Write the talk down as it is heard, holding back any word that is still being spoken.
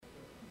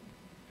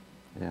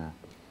Yeah.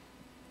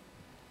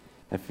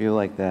 I feel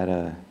like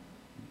that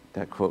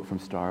quote from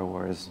Star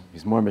Wars,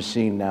 he's more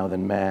machine now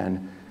than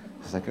man.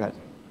 It's like,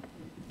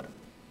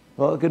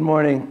 well, good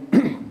morning.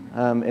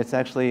 It's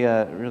actually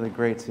really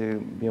great to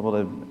be able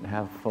to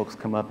have folks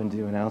come up and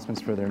do announcements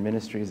for their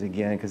ministries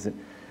again, because it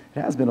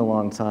has been a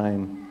long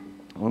time.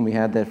 When we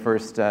had that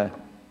first, that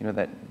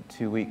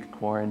 2-week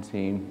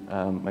quarantine,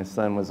 my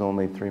son was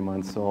only 3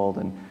 months old,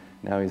 and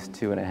now he's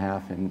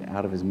 2.5 and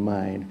out of his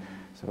mind.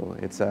 So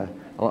it's a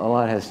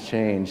lot has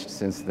changed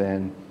since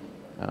then.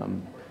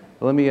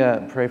 But let me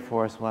pray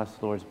for us. We'll ask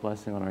the Lord's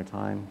blessing on our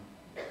time.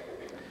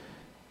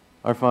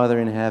 Our Father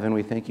in heaven,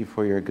 we thank you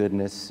for your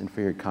goodness and for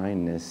your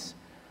kindness,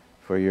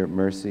 for your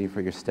mercy,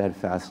 for your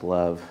steadfast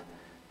love,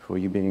 for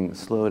you being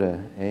slow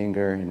to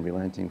anger and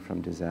relenting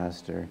from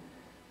disaster.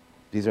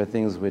 These are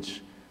things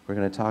which we're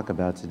going to talk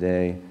about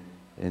today,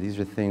 and these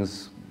are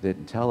things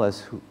that tell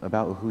us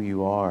about who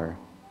you are.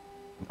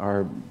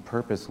 Our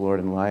purpose, Lord,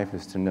 in life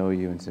is to know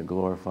you and to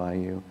glorify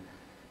you,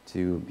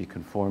 to be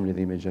conformed to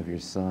the image of your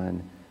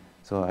Son.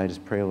 So I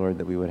just pray, Lord,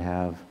 that we would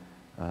have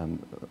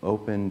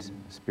opened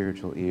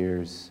spiritual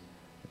ears,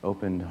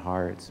 opened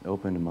hearts,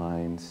 opened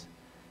minds,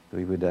 that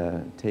we would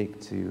take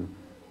to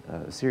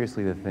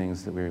seriously the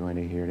things that we're going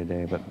to hear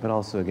today, but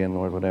also, again,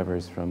 Lord, whatever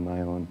is from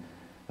my own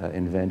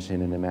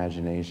invention and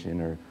imagination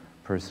or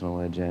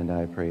personal agenda,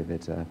 I pray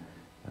that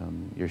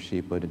your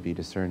sheep would be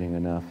discerning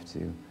enough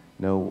to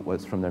know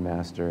what's from their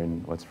master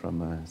and what's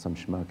from some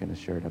schmuck in a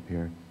shirt up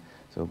here.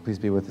 So please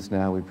be with us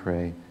now, we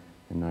pray,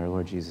 in our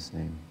Lord Jesus'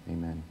 name,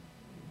 amen.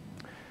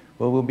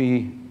 Well, we'll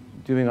be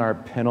doing our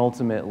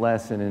penultimate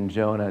lesson in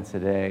Jonah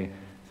today.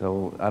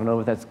 So I don't know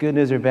if that's good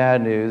news or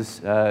bad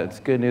news. It's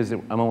good news that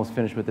I'm almost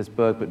finished with this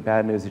book, but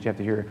bad news that you have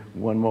to hear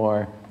one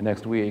more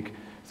next week.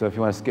 So if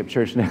you want to skip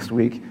church next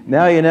week,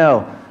 now you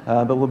know.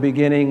 But we'll be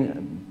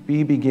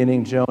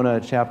beginning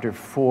Jonah chapter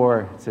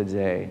 4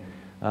 today.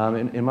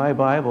 In my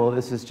Bible,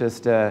 this is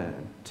just a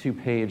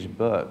 2-page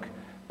book,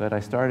 but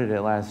I started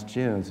it last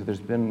June, so there's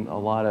been a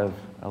lot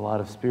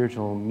of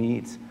spiritual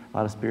meat, a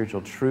lot of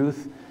spiritual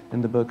truth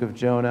in the book of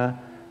Jonah.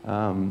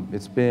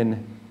 It's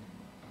been,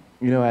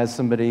 as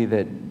somebody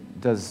that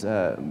does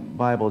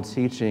Bible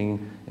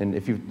teaching, and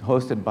if you've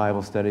hosted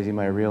Bible studies, you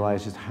might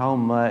realize just how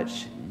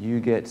much you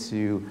get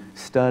to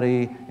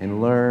study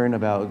and learn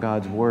about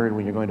God's Word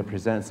when you're going to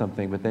present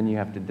something, but then you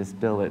have to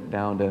distill it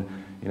down to,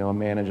 a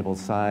manageable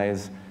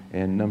size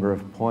and number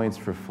of points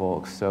for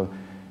folks. So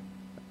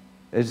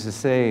it's to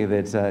say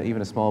that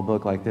even a small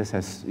book like this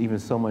has even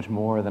so much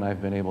more than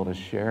I've been able to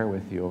share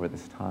with you over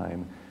this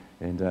time.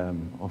 And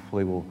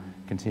hopefully we'll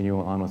continue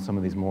on with some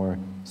of these more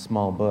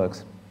small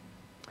books.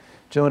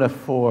 Jonah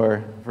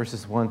 4,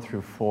 verses 1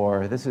 through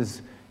 4. This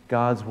is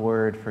God's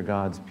word for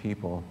God's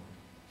people.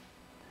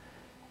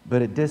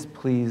 But it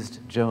displeased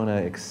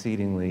Jonah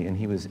exceedingly, and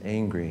he was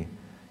angry.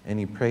 And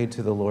he prayed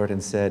to the Lord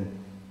and said,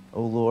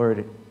 O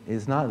Lord,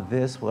 is not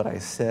this what I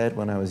said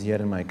when I was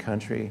yet in my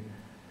country?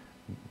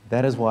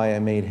 That is why I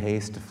made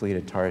haste to flee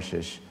to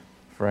Tarshish,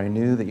 for I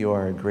knew that you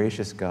are a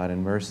gracious God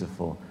and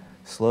merciful,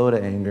 slow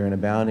to anger and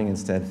abounding in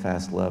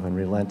steadfast love and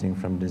relenting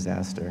from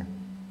disaster.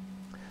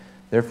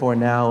 Therefore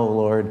now, O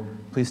Lord,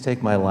 please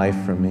take my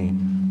life from me,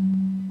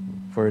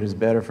 for it is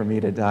better for me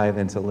to die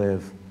than to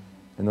live.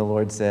 And the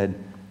Lord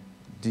said,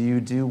 Do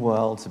you do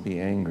well to be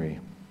angry?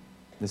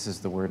 This is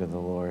the word of the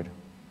Lord.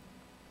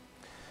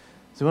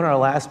 So in our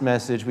last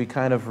message, we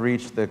kind of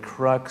reached the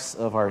crux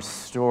of our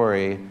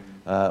story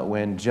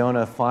when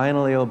Jonah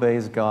finally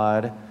obeys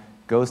God,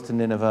 goes to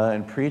Nineveh,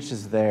 and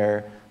preaches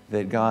there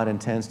that God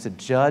intends to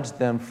judge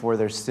them for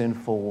their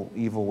sinful,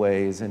 evil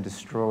ways and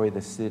destroy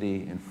the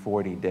city in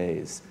 40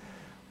 days.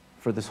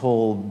 For this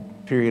whole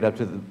period up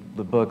to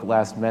the book,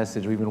 last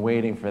message, we've been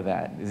waiting for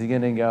that. Is he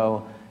going to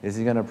go? Is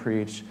he going to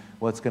preach?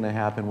 What's going to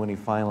happen when he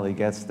finally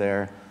gets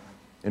there?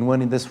 And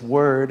when this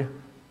word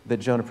that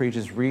Jonah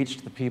preaches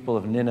reached the people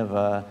of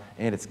Nineveh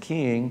and its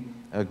king,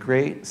 a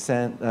great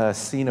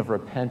scene of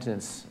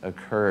repentance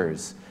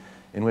occurs,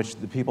 in which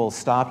the people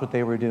stopped what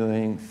they were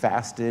doing,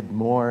 fasted,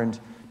 mourned,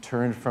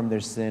 turned from their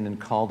sin, and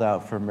called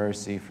out for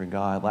mercy for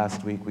God.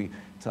 Last week we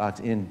talked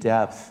in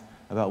depth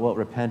about what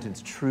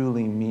repentance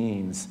truly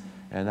means.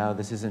 And now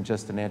this isn't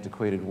just an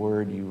antiquated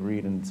word you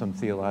read in some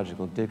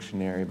theological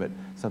dictionary, but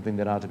something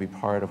that ought to be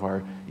part of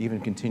our even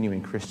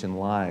continuing Christian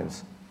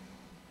lives.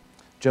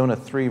 Jonah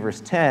 3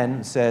 verse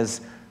 10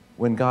 says,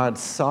 when God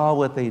saw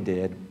what they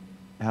did,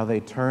 how they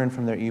turned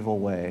from their evil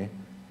way,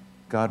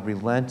 God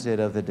relented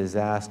of the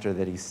disaster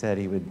that he said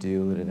he would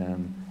do to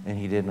them, and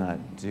he did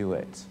not do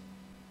it.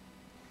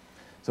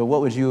 So what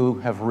would you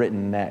have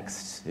written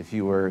next if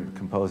you were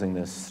composing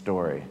this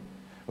story?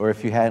 Or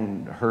if you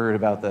hadn't heard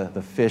about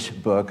the fish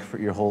book for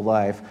your whole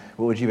life,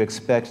 what would you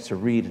expect to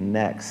read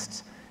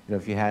next?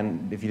 If you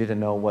didn't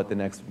know what the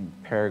next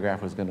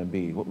paragraph was going to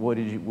be, what would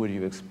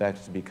you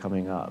expect to be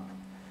coming up?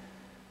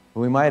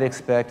 Well, we might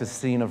expect a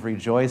scene of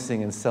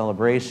rejoicing and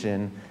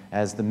celebration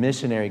as the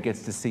missionary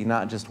gets to see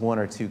not just 1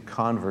 or 2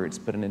 converts,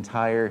 but an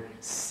entire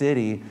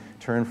city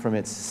turn from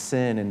its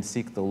sin and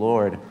seek the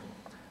Lord.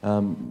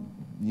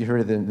 You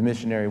heard of the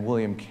missionary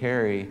William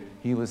Carey.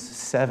 He was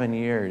 7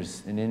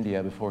 years in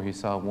India before he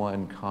saw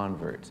one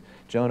convert.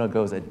 Jonah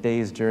goes a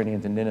day's journey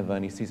into Nineveh,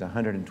 and he sees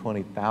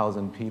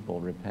 120,000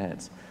 people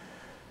repent.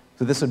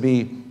 So this would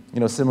be,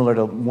 similar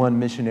to one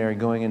missionary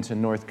going into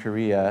North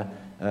Korea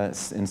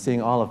and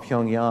seeing all of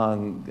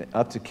Pyongyang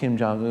up to Kim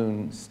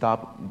Jong-un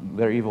stop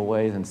their evil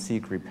ways and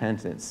seek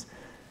repentance.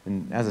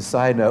 And as a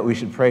side note, we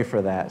should pray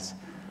for that.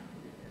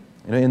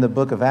 In the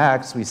book of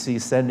Acts, we see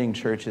sending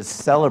churches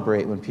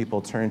celebrate when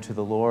people turn to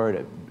the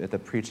Lord at the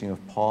preaching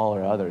of Paul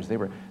or others. They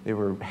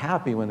were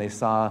happy when they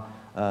saw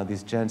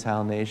these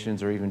Gentile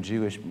nations or even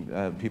Jewish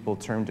people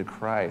turn to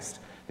Christ.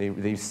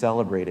 They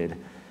celebrated.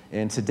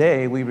 And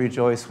today, we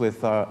rejoice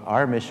with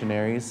our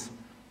missionaries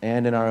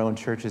and in our own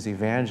church's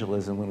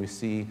evangelism when we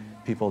see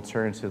people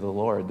turn to the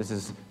Lord. This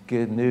is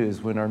good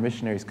news. When our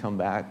missionaries come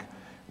back,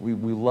 we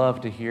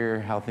love to hear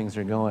how things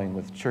are going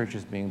with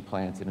churches being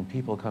planted and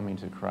people coming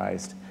to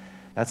Christ.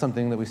 That's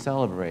something that we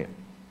celebrate.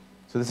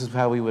 So this is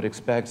how we would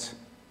expect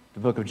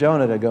the book of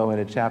Jonah to go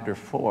into chapter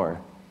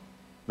 4.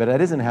 But that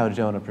isn't how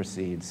Jonah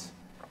proceeds.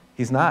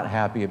 He's not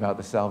happy about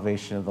the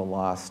salvation of the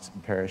lost,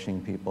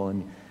 perishing people.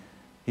 And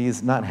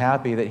he's not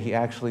happy that he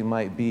actually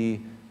might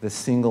be the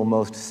single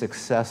most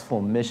successful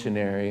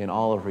missionary in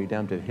all of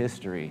redemptive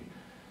history.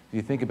 If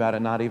you think about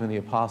it, not even the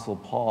Apostle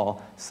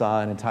Paul saw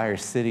an entire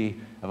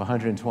city of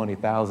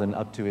 120,000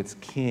 up to its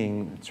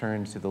king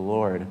turn to the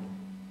Lord.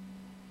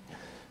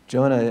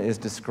 Jonah is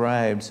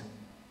described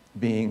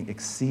being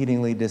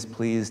exceedingly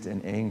displeased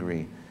and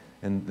angry.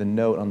 And the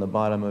note on the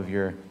bottom of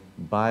your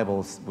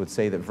Bibles would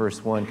say that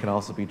verse 1 can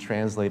also be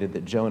translated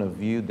that Jonah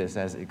viewed this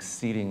as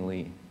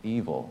exceedingly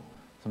evil,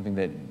 something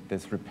that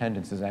this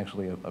repentance is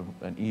actually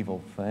an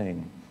evil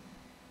thing.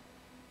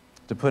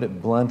 To put it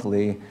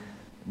bluntly,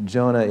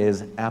 Jonah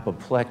is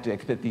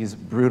apoplectic that these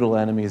brutal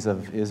enemies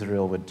of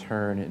Israel would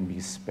turn and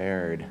be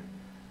spared.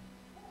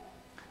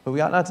 But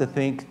we ought not to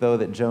think, though,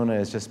 that Jonah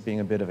is just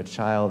being a bit of a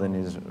child in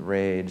his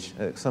rage.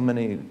 So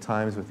many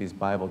times with these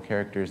Bible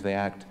characters, they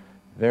act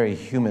very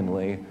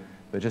humanly,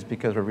 but just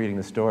because we're reading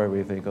the story,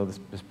 we think, oh,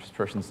 this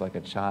person's like a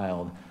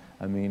child.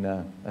 I mean,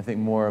 I think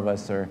more of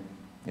us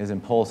is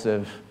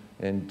impulsive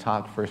and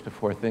talk first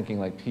before thinking,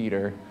 like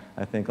Peter.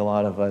 I think a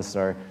lot of us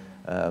are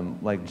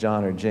like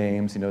John or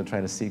James,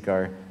 trying to seek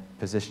our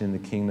position in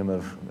the kingdom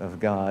of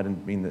God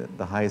and being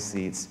the high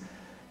seats.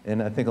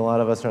 And I think a lot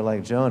of us are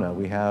like Jonah.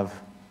 We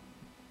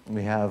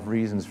have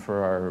reasons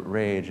for our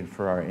rage and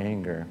for our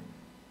anger.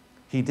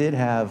 He did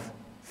have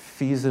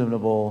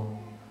feasible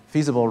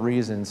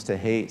reasons to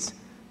hate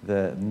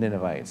the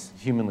Ninevites.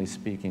 Humanly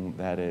speaking,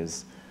 that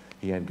is,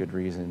 he had good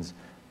reasons.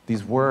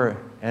 These were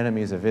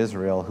enemies of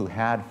Israel who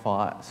had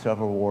fought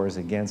several wars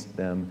against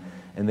them,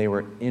 and they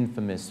were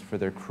infamous for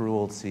their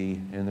cruelty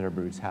and their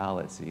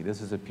brutality.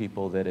 This is a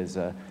people that is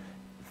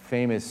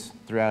famous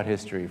throughout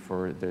history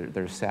for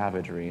their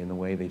savagery and the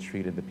way they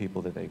treated the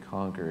people that they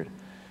conquered.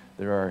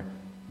 There are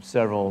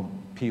several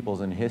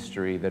peoples in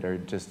history that are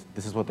just,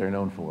 this is what they're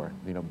known for,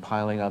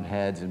 piling up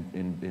heads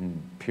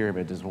in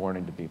pyramids as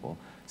warning to people,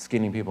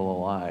 skinning people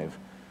alive.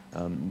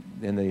 And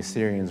the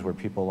Assyrians were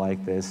people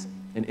like this.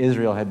 And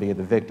Israel had been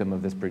the victim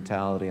of this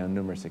brutality on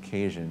numerous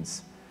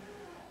occasions.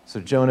 So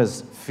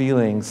Jonah's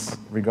feelings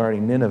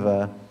regarding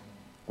Nineveh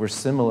were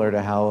similar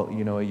to how,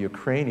 a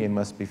Ukrainian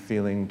must be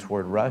feeling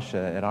toward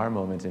Russia at our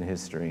moment in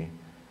history.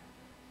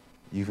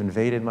 You've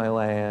invaded my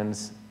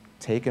lands,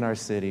 taken our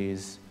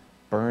cities,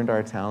 burned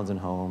our towns and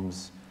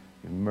homes,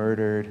 you've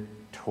murdered,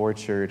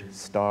 tortured,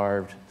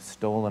 starved,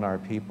 stolen our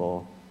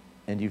people,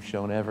 and you've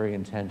shown every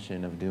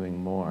intention of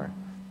doing more.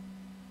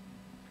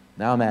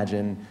 Now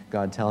imagine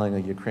God telling a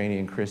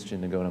Ukrainian Christian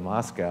to go to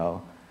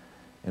Moscow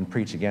and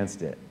preach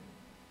against it.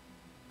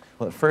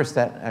 Well, at first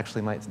that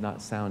actually might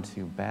not sound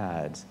too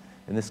bad,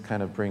 and this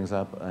kind of brings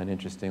up an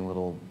interesting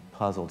little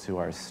puzzle to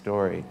our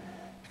story.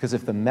 Because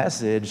if the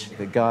message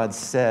that God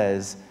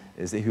says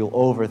is that he'll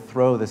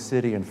overthrow the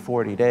city in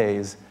 40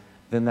 days,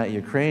 then that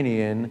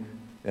Ukrainian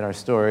in our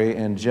story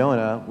and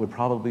Jonah would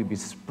probably be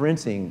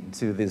sprinting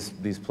to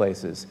these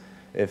places.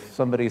 If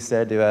somebody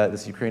said to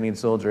this Ukrainian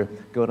soldier,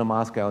 go to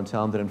Moscow and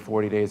tell him that in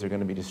 40 days they're going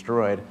to be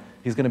destroyed,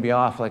 he's going to be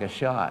off like a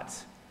shot.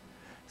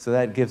 So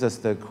that gives us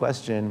the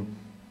question,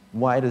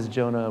 why does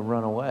Jonah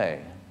run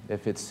away?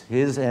 If it's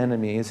his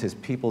enemies, his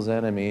people's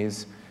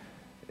enemies,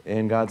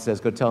 and God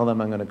says, go tell them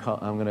I'm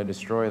going to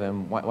destroy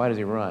them, why does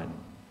he run?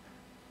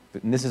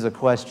 And this is a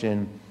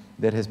question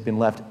that has been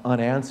left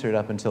unanswered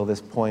up until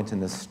this point in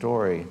the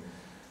story.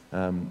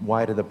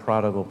 Why did the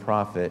prodigal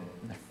prophet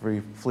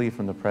flee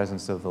from the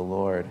presence of the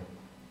Lord?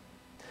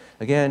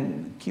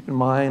 Again, keep in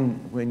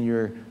mind when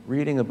you're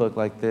reading a book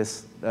like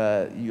this,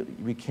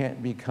 we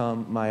can't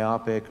become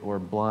myopic or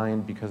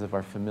blind because of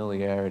our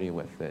familiarity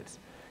with it.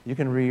 You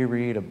can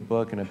reread a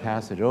book and a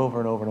passage over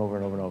and over and over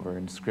and over and over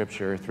in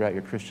Scripture throughout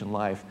your Christian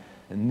life,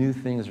 and new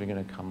things are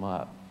going to come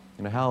up.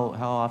 How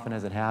often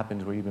has it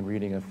happened where you've been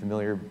reading a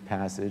familiar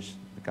passage,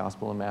 the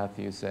Gospel of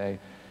Matthew, say,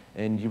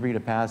 and you read a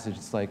passage,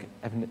 it's like,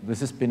 has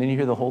this been in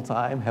here the whole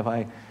time? Have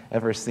I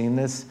ever seen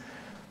this?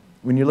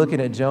 When you're looking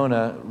at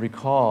Jonah,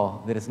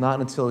 recall that it's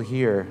not until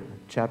here,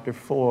 chapter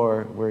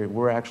 4, where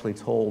we're actually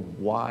told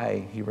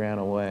why he ran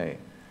away.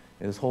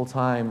 And this whole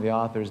time, the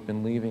author's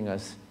been leaving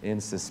us in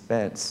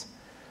suspense.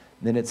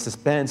 Then it's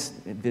suspense,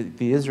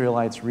 the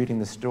Israelites reading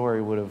the story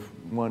would have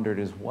wondered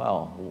as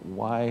well,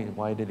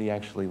 why did he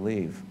actually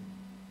leave?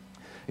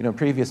 You know, in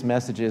previous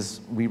messages,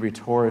 we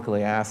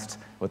rhetorically asked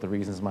what the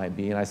reasons might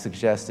be, and I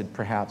suggested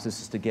perhaps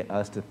this is to get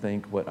us to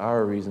think what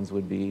our reasons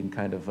would be and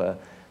kind of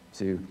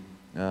to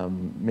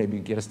maybe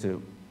get us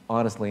to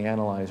honestly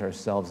analyze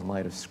ourselves in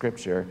light of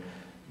Scripture,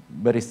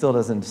 but he still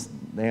doesn't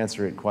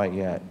answer it quite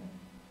yet.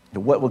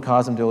 What would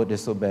cause him to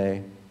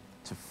disobey,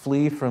 to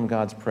flee from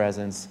God's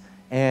presence,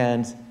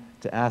 and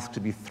to ask to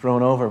be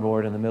thrown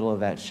overboard in the middle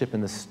of that ship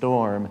in the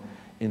storm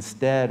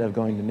instead of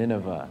going to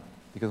Nineveh?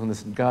 Because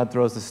when God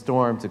throws the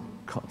storm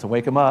to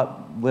wake him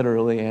up,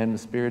 literally and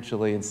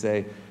spiritually, and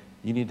say,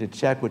 you need to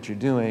check what you're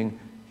doing,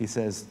 he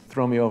says,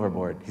 throw me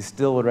overboard. He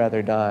still would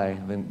rather die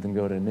than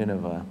go to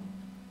Nineveh.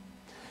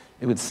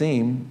 It would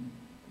seem,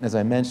 as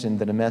I mentioned,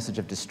 that a message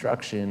of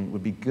destruction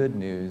would be good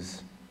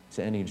news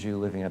to any Jew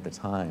living at the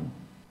time.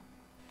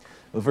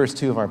 Well, verse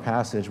 2 of our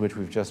passage, which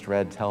we've just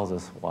read, tells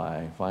us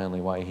why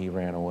he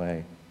ran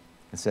away.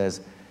 It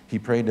says, he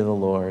prayed to the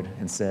Lord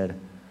and said,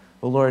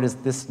 "O Lord, is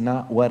this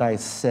not what I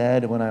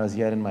said when I was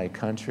yet in my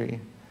country?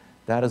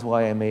 That is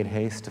why I made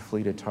haste to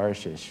flee to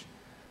Tarshish.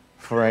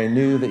 For I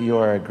knew that you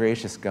are a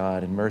gracious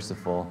God and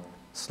merciful,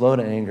 slow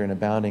to anger and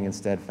abounding in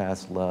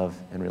steadfast love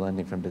and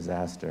relenting from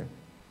disaster."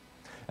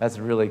 That's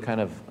really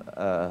kind of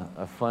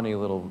a funny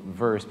little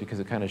verse because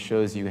it kind of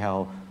shows you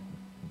how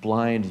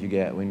blind you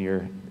get when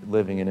you're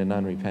living in an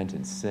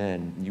unrepentant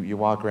sin. You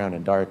walk around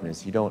in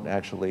darkness. You don't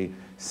actually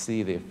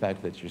see the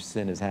effect that your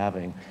sin is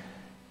having.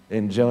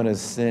 And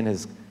Jonah's sin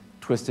has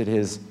twisted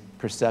his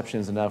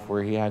perceptions enough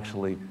where he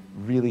actually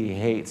really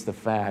hates the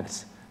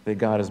fact that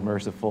God is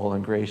merciful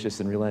and gracious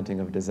and relenting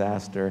of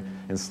disaster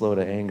and slow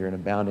to anger and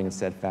abounding in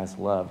steadfast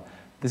love.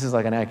 This is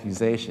like an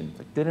accusation. It's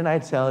like, didn't I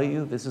tell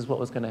you this is what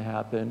was going to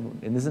happen?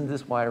 And isn't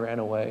this why I ran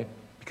away?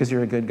 Because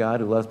you're a good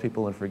God who loves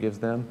people and forgives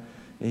them?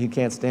 And he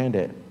can't stand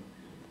it.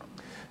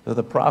 So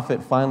the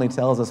prophet finally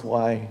tells us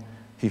why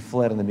he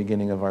fled in the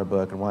beginning of our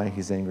book and why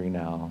he's angry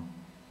now.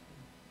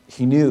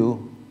 He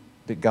knew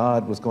that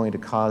God was going to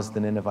cause the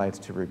Ninevites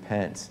to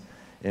repent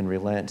and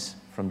relent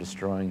from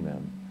destroying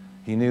them.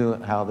 He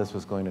knew how this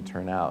was going to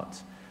turn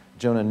out.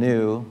 Jonah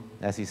knew,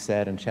 as he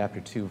said in chapter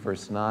 2,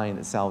 verse 9,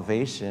 that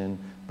salvation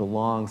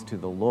belongs to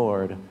the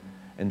Lord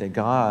and that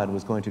God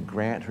was going to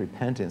grant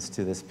repentance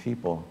to this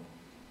people.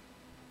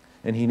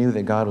 And he knew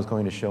that God was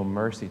going to show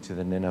mercy to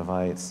the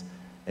Ninevites,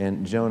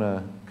 and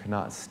Jonah could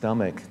not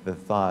stomach the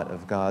thought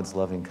of God's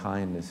loving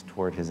kindness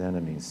toward his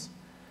enemies.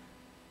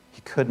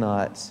 He could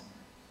not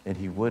and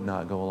he would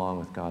not go along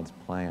with God's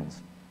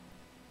plans.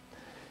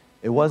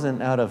 It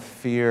wasn't out of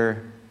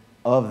fear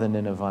of the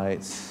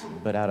Ninevites,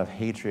 but out of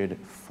hatred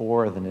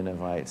for the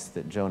Ninevites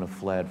that Jonah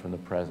fled from the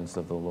presence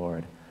of the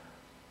Lord.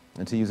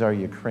 And to use our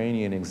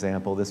Ukrainian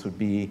example, this would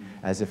be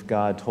as if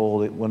God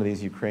told one of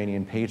these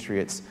Ukrainian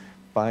patriots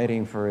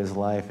fighting for his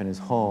life and his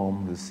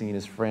home, who's seen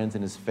his friends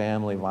and his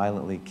family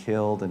violently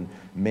killed and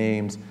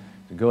maimed,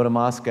 to go to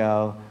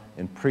Moscow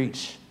and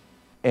preach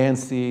and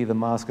see the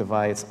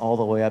Muscovites all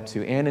the way up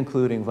to and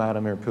including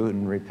Vladimir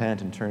Putin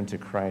repent and turn to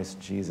Christ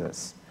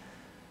Jesus.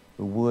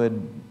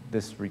 Would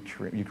this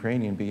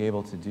Ukrainian be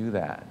able to do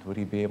that? Would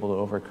he be able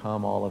to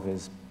overcome all of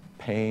his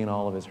pain,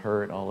 all of his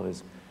hurt, all of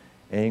his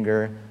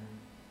anger,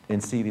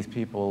 and see these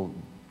people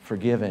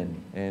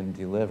forgiven and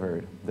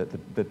delivered, that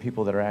the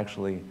people that are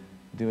actually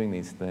doing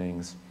these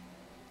things?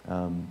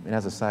 And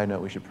as a side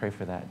note, we should pray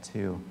for that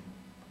too.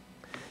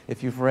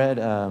 If you've read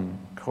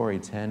Corrie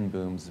ten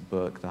Boom's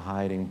book, The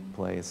Hiding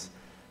Place,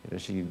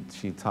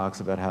 she talks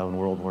about how in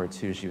World War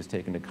II she was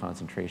taken to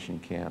concentration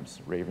camps,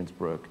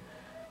 Ravensbrück.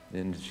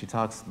 And she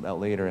talks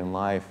about later in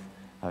life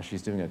how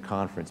she's doing a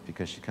conference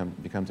because she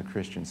becomes a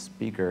Christian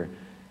speaker.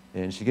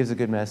 And she gives a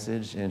good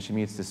message, and she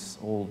meets this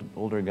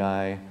older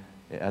guy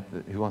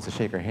who wants to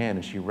shake her hand,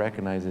 and she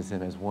recognizes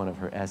him as one of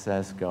her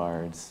SS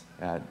guards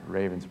at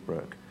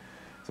Ravensbrück.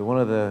 So one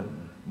of the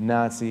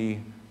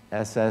Nazi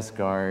SS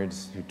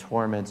guards who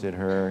tormented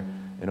her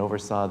and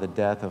oversaw the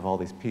death of all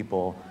these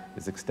people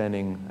is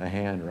extending a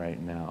hand right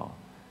now.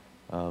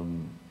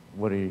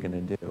 What are you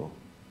going to do?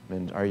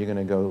 And are you going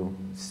to go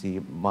see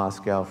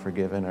Moscow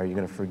forgiven? Are you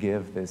going to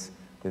forgive this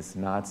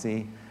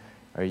Nazi?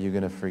 Are you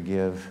going to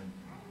forgive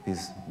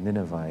these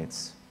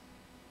Ninevites?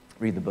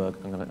 Read the book.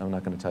 I'm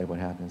not going to tell you what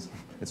happens.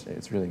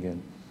 It's really good.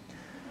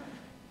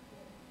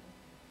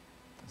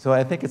 So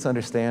I think it's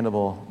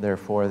understandable,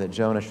 therefore, that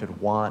Jonah should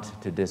want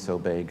to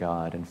disobey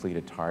God and flee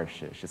to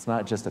Tarshish. It's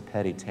not just a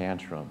petty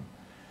tantrum.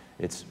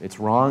 It's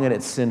wrong and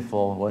it's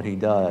sinful what he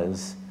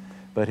does,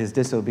 but his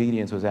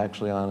disobedience was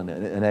actually on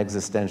an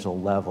existential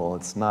level.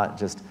 It's not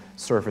just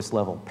surface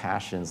level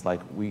passions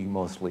like we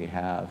mostly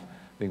have.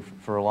 I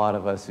think for a lot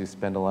of us who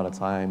spend a lot of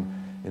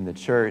time in the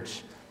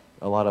church,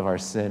 a lot of our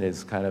sin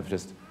is kind of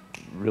just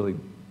really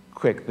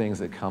quick things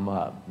that come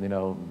up. You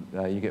know,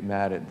 you get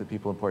mad at the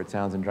people in Port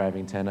Townsend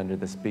driving 10 under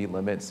the speed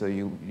limit, so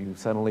you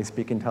suddenly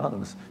speak in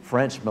tongues,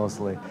 French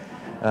mostly.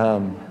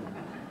 Or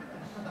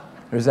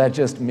is that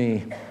just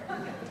me?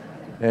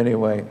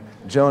 Anyway,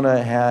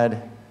 Jonah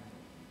had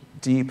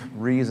deep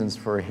reasons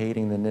for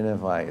hating the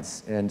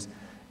Ninevites. And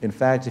in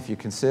fact, if you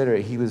consider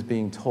it, he was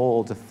being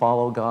told to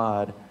follow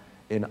God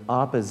in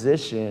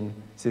opposition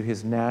to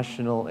his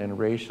national and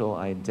racial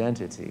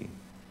identity.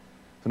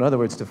 So in other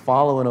words, to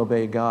follow and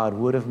obey God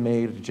would have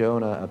made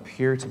Jonah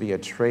appear to be a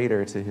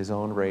traitor to his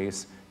own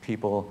race,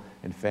 people,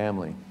 and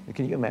family. And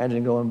can you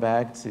imagine going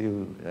back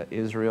to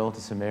Israel,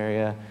 to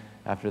Samaria,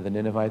 after the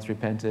Ninevites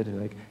repented,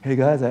 and like, hey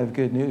guys, I have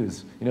good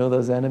news. You know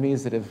those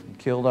enemies that have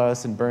killed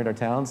us and burned our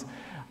towns?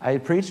 I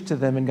preached to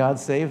them and God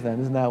saved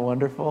them. Isn't that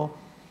wonderful?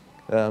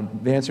 The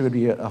answer would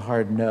be a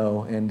hard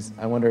no, and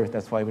I wonder if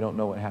that's why we don't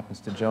know what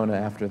happens to Jonah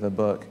after the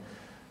book.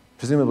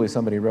 Presumably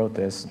somebody wrote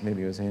this,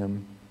 maybe it was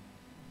him.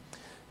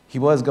 He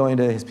was going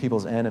to his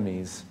people's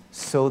enemies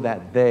so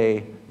that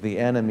they, the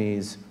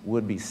enemies,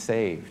 would be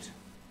saved,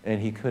 and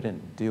he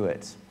couldn't do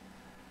it.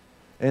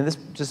 And this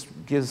just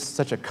gives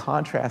such a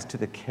contrast to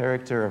the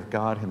character of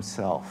God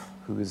himself,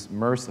 who is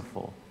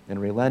merciful and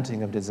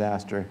relenting of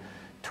disaster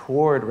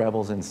toward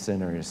rebels and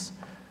sinners,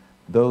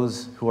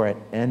 those who are at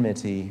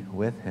enmity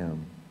with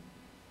him.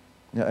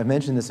 Now, I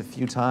mentioned this a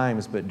few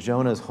times, but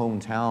Jonah's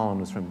hometown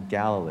was from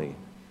Galilee.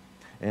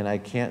 And I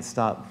can't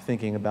stop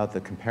thinking about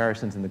the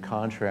comparisons and the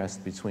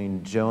contrast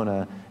between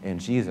Jonah and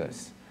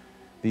Jesus.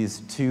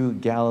 These two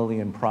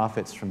Galilean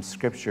prophets from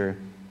Scripture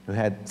who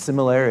had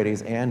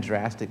similarities and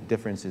drastic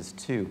differences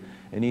too.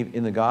 And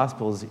in the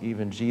Gospels,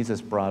 even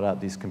Jesus brought up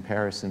these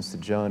comparisons to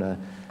Jonah.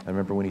 I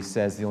remember when he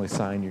says the only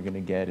sign you're going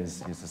to get is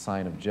the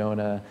sign of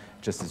Jonah.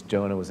 Just as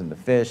Jonah was in the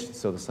fish,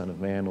 so the Son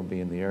of Man will be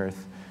in the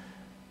earth.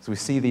 So we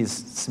see these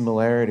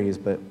similarities,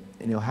 but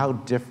how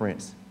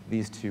different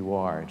these two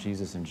are,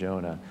 Jesus and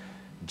Jonah.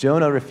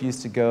 Jonah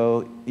refused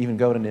to even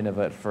go to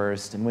Nineveh at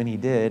first, and when he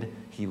did,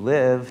 he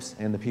lived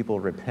and the people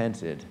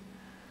repented.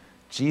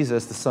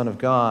 Jesus, the Son of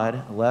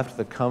God, left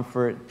the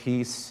comfort,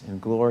 peace,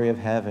 and glory of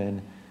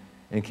heaven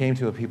and came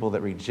to a people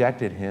that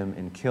rejected him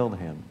and killed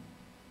him.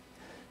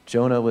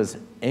 Jonah was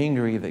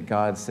angry that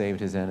God saved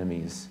his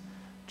enemies.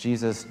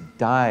 Jesus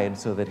died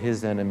so that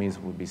his enemies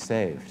would be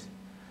saved.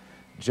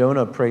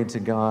 Jonah prayed to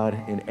God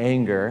in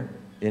anger,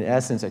 in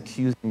essence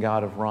accusing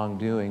God of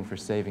wrongdoing for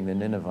saving the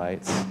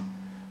Ninevites.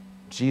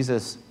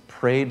 Jesus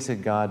prayed to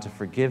God to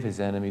forgive his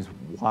enemies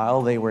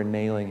while they were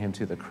nailing him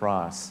to the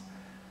cross.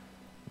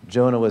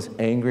 Jonah was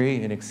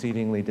angry and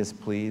exceedingly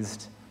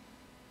displeased.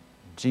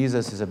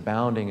 Jesus is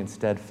abounding in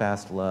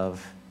steadfast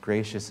love,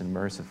 gracious and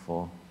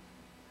merciful.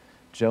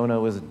 Jonah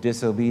was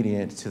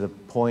disobedient to the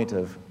point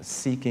of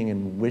seeking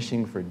and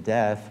wishing for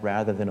death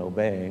rather than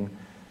obeying.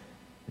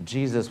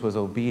 Jesus was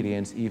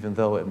obedient even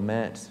though it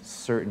meant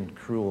certain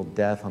cruel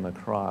death on the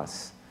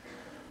cross.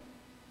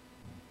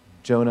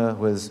 Jonah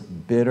was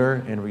bitter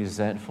and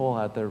resentful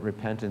at the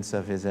repentance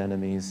of his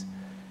enemies.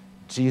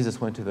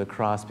 Jesus went to the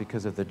cross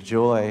because of the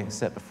joy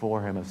set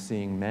before him of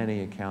seeing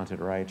many accounted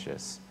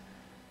righteous.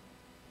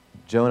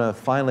 Jonah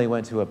finally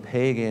went to a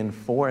pagan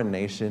foreign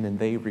nation and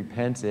they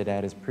repented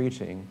at his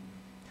preaching.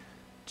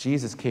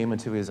 Jesus came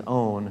into his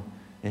own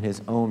and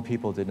his own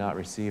people did not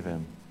receive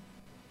him.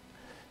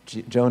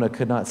 Jonah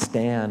could not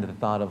stand the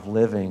thought of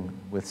living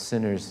with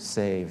sinners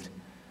saved.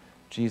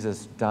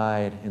 Jesus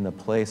died in the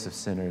place of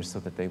sinners so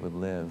that they would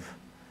live.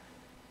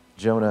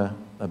 Jonah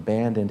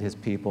abandoned his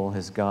people,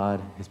 his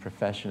God, his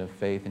profession of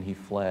faith, and he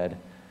fled.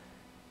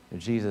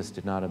 Jesus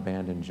did not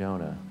abandon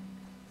Jonah.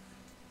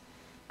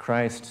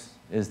 Christ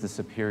is the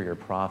superior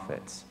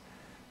prophet.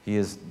 He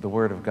is the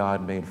Word of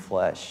God made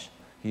flesh.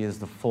 He is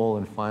the full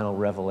and final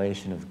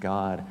revelation of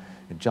God.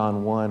 And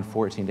John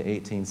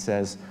 1:14-18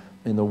 says,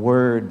 "And the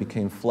Word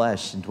became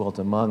flesh and dwelt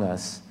among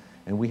us,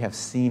 and we have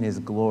seen his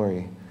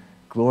glory,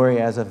 glory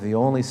as of the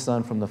only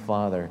Son from the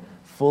Father,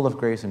 full of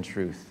grace and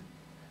truth.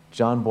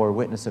 John bore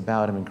witness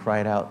about him and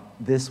cried out,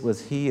 'This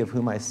was he of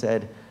whom I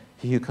said,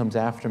 he who comes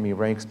after me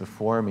ranks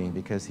before me,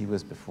 because he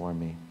was before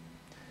me.'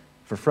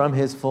 For from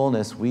his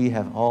fullness we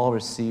have all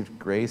received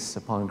grace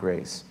upon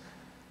grace.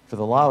 For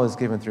the law was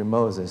given through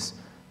Moses,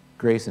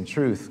 grace and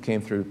truth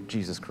came through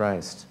Jesus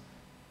Christ.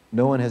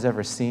 No one has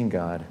ever seen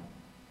God.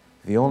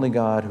 The only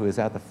God who is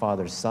at the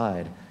Father's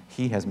side,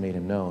 he has made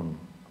him known."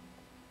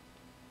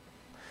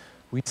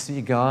 We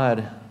see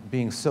God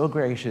being so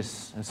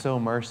gracious and so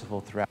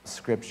merciful throughout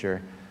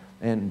Scripture.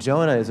 And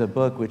Jonah is a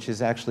book which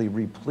is actually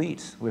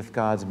replete with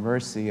God's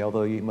mercy,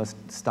 although you must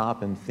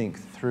stop and think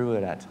through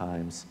it at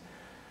times.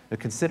 But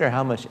consider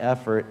how much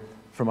effort,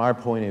 from our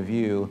point of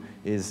view,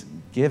 is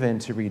given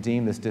to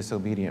redeem this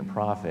disobedient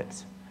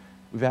prophet.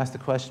 We've asked the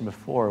question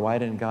before, why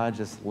didn't God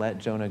just let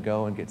Jonah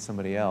go and get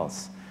somebody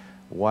else?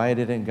 Why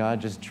didn't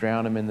God just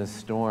drown him in the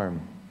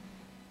storm?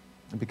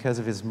 Because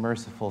of his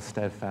merciful,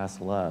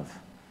 steadfast love.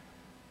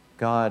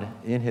 God,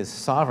 in his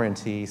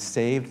sovereignty,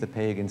 saved the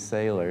pagan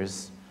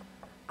sailors,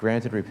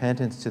 granted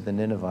repentance to the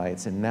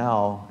Ninevites, and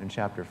now, in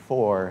chapter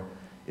 4,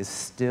 is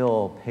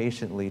still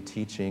patiently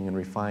teaching and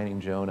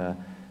refining Jonah,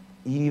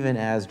 even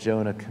as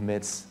Jonah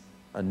commits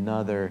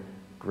another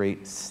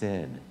great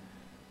sin.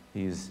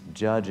 He's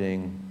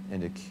judging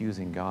and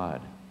accusing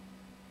God.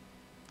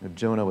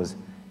 Jonah was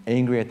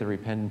angry at the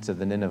repentance of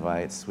the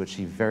Ninevites, which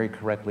he very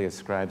correctly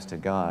ascribes to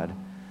God.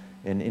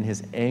 And in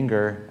his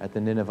anger at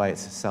the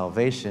Ninevites'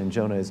 salvation,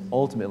 Jonah is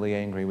ultimately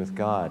angry with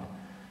God.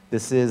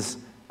 This is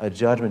a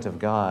judgment of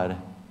God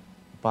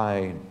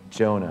by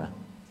Jonah.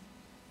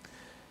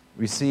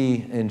 We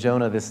see in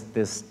Jonah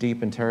this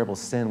deep and terrible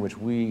sin, which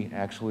we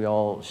actually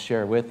all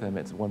share with him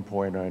at one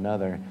point or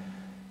another.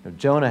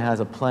 Jonah has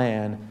a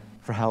plan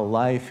for how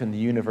life in the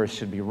universe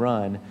should be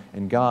run,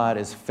 and God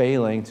is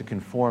failing to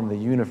conform the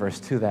universe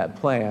to that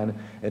plan,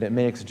 and it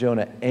makes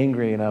Jonah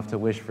angry enough to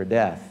wish for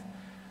death.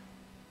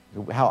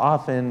 How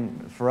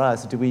often for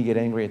us do we get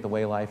angry at the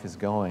way life is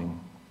going?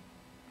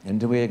 And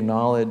do we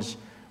acknowledge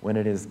when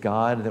it is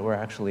God that we're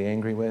actually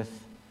angry with?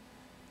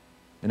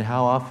 And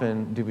how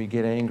often do we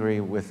get angry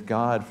with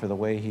God for the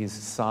way he's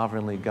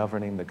sovereignly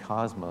governing the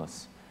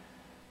cosmos?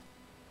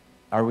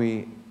 Are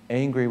we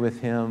angry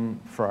with him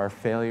for our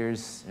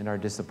failures and our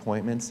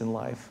disappointments in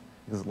life?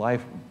 Because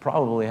life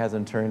probably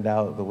hasn't turned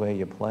out the way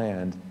you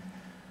planned.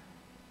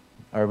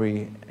 Are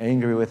we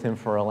angry with him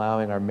for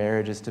allowing our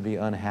marriages to be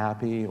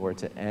unhappy or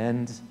to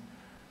end,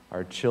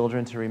 our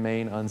children to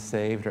remain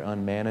unsaved or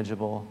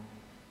unmanageable,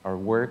 our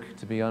work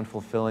to be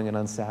unfulfilling and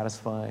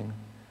unsatisfying?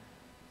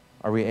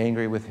 Are we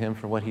angry with him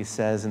for what he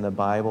says in the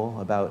Bible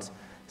about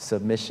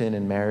submission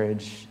in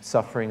marriage,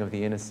 suffering of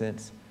the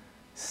innocent,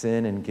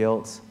 sin and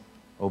guilt,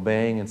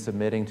 obeying and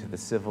submitting to the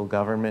civil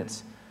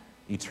government,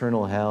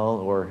 eternal hell,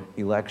 or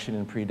election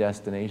and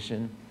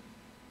predestination?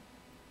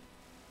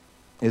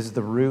 Is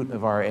the root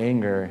of our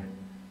anger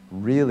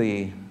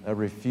really a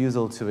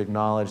refusal to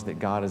acknowledge that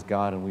God is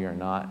God and we are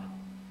not?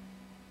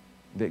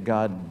 That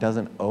God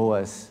doesn't owe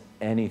us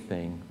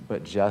anything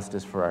but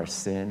justice for our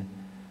sin?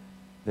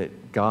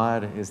 That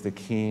God is the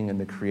King and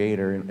the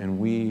Creator, and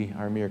we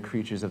are mere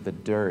creatures of the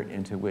dirt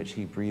into which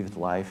he breathed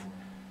life?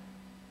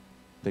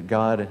 That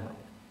God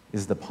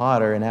is the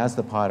potter, and as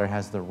the potter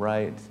has the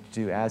right to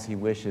do as he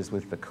wishes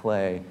with the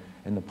clay,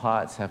 and the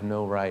pots have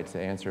no right to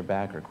answer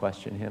back or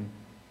question him?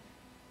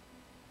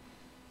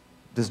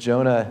 Does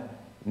God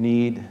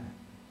need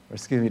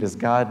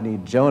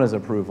Jonah's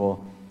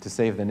approval to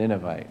save the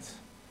Ninevites?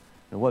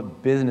 And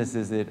what business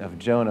is it of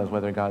Jonah's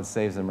whether God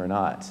saves them or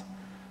not?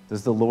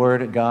 Does the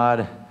Lord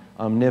God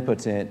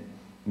omnipotent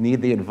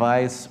need the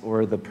advice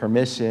or the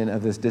permission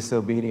of this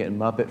disobedient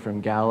muppet from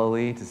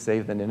Galilee to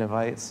save the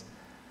Ninevites?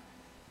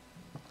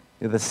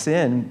 The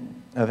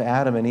sin of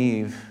Adam and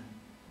Eve,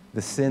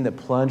 the sin that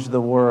plunged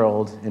the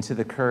world into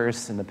the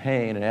curse and the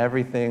pain and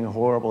everything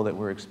horrible that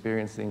we're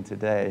experiencing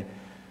today,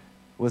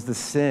 was the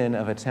sin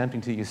of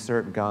attempting to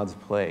usurp God's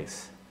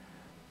place,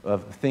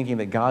 of thinking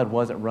that God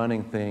wasn't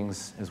running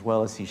things as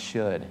well as he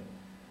should.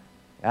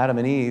 Adam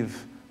and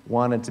Eve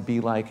wanted to be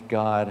like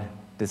God,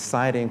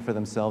 deciding for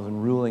themselves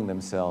and ruling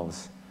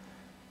themselves.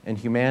 And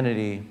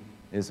humanity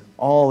is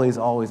always,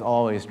 always,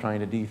 always trying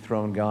to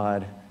dethrone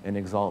God and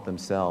exalt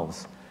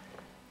themselves.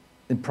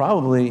 And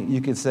probably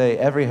you could say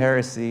every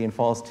heresy and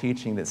false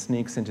teaching that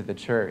sneaks into the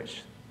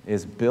church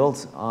is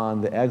built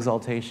on the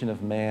exaltation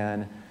of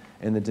man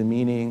and the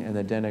demeaning and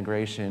the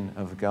denigration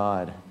of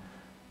God.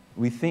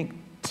 We think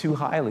too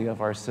highly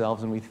of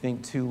ourselves and we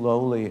think too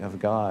lowly of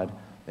God.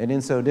 And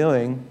in so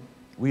doing,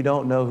 we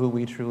don't know who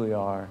we truly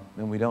are,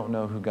 and we don't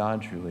know who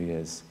God truly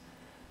is.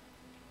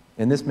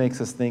 And this makes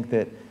us think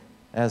that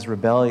as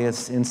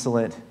rebellious,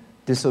 insolent,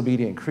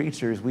 disobedient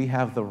creatures, we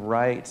have the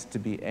right to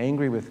be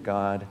angry with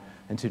God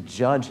and to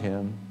judge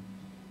him,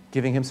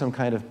 giving him some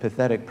kind of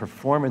pathetic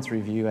performance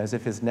review as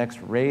if his next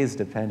raise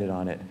depended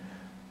on it.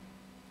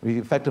 We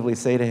effectively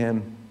say to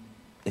him,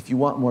 if you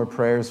want more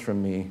prayers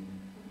from me,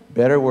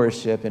 better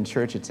worship and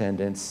church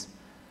attendance,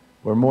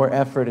 or more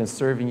effort in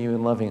serving you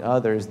and loving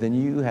others, then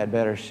you had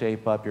better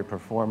shape up your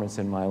performance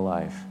in my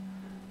life.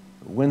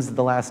 When's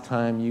the last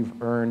time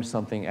you've earned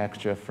something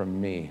extra from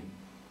me?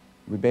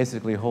 We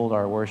basically hold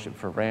our worship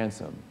for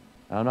ransom.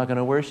 I'm not going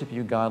to worship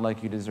you, God,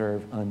 like you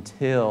deserve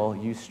until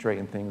you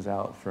straighten things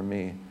out for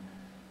me.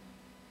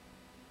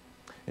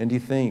 And do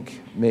you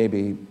think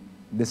maybe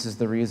this is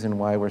the reason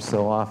why we're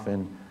so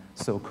often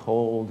so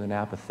cold and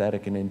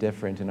apathetic and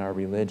indifferent in our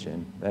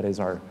religion? That is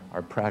our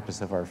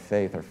practice of our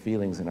faith, our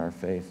feelings in our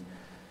faith.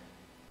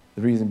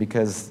 The reason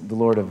because the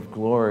Lord of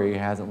glory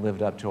hasn't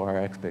lived up to our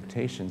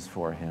expectations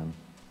for him.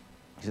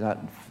 He's not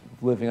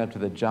living up to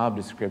the job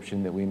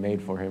description that we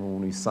made for him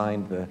when we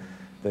signed the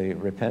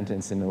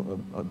repentance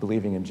and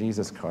believing in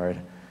Jesus card.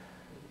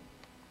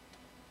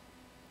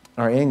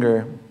 Our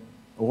anger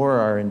or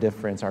our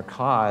indifference are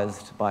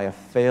caused by a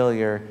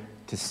failure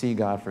to see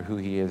God for who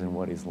he is and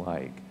what he's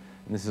like.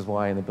 And this is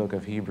why in the book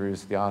of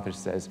Hebrews, the author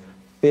says,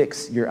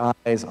 fix your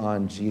eyes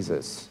on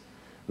Jesus.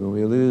 When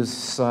we lose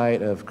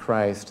sight of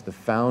Christ, the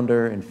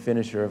founder and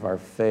finisher of our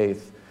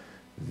faith,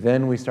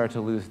 then we start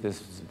to lose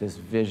this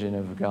vision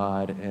of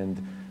God,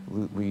 and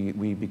we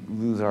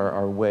lose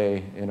our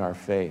way in our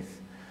faith.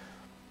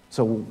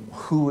 So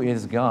who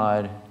is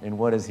God and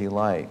what is he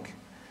like?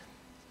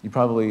 You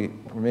probably,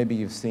 or maybe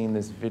you've seen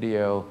this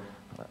video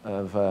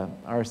of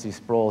R.C.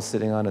 Sproul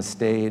sitting on a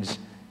stage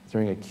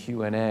during a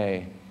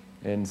Q&A,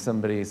 and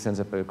somebody sends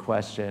up a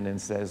question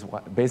and says,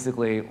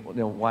 basically,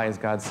 why is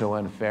God so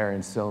unfair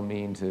and so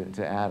mean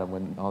to Adam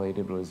when all he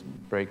did was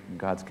break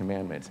God's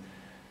commandments?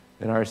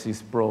 And R.C.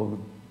 Sproul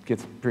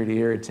gets pretty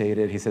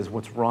irritated. He says,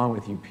 what's wrong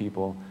with you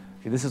people?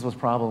 Okay, this is what's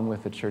problem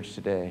with the church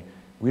today.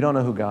 We don't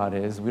know who God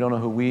is. We don't know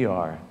who we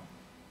are.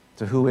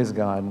 So who is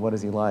God and what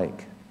is he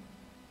like?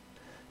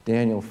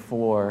 Daniel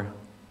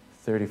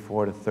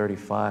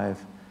 4:34-35.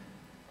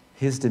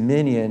 His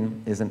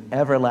dominion is an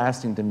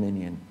everlasting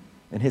dominion,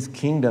 and his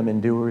kingdom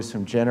endures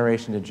from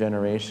generation to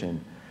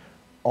generation.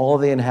 All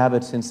the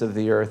inhabitants of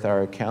the earth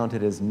are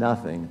accounted as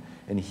nothing,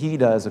 and he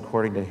does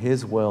according to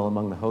his will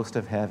among the host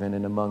of heaven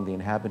and among the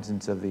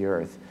inhabitants of the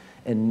earth.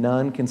 And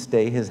none can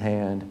stay his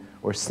hand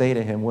or say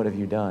to him, what have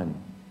you done?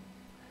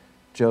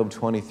 Job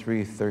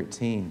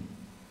 23:13.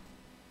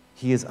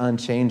 He is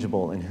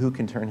unchangeable, and who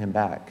can turn him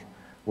back?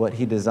 What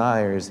he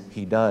desires,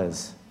 he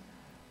does.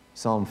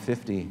 Psalm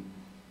 50.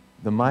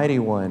 The mighty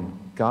one,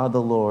 God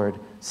the Lord,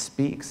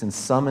 speaks and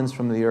summons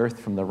from the earth,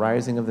 from the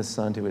rising of the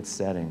sun to its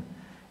setting.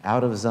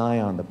 Out of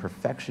Zion, the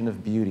perfection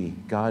of beauty,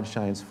 God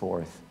shines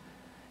forth.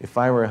 If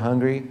I were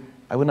hungry,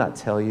 I would not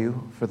tell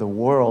you, for the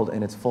world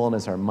and its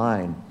fullness are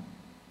mine.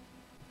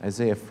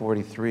 Isaiah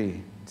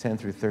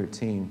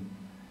 43:10-13.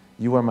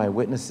 You are my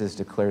witnesses,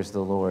 declares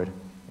the Lord,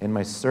 and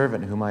my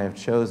servant whom I have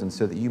chosen,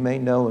 so that you may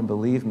know and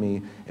believe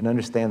me and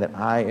understand that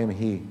I am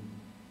he.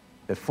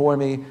 Before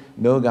me,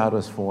 no God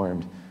was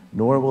formed,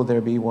 nor will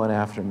there be one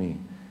after me.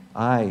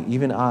 I,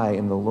 even I,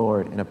 am the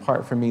Lord, and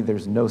apart from me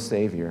there's no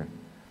Savior.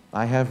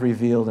 I have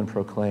revealed and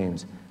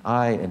proclaimed,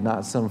 I and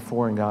not some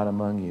foreign God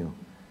among you.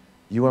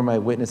 You are my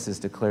witnesses,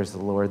 declares the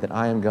Lord, that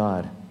I am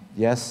God.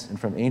 Yes, and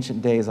from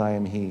ancient days I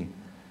am he.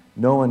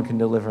 No one can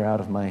deliver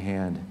out of my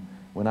hand.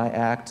 When I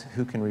act,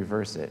 who can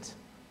reverse it?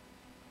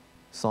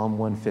 Psalm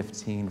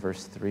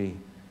 115:3.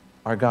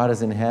 Our God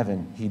is in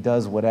heaven. He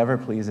does whatever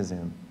pleases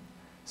him.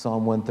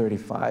 Psalm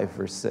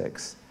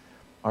 135:6.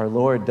 Our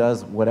Lord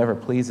does whatever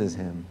pleases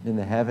him in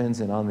the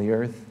heavens and on the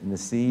earth, in the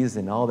seas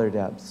and all their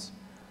depths.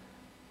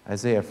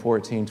 Isaiah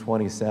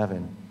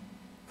 14:27.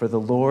 For the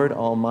Lord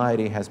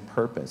Almighty has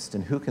purposed,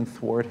 and who can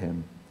thwart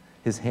him?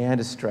 His hand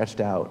is stretched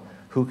out.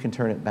 Who can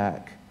turn it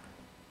back?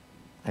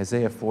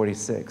 Isaiah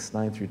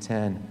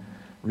 46:9-10.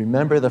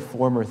 Remember the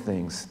former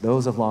things,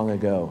 those of long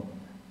ago.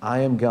 I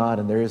am God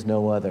and there is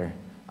no other.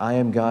 I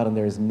am God and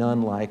there is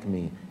none like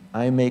me.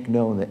 I make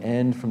known the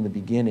end from the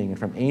beginning and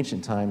from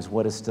ancient times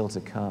what is still to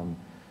come.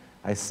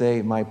 I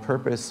say, my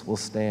purpose will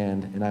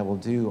stand and I will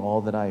do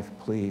all that I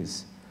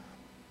please.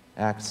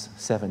 Acts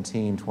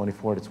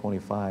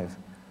 17:24-25.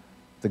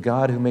 The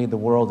God who made the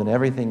world and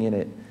everything in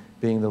it,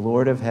 being the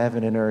Lord of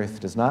heaven and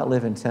earth, does not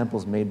live in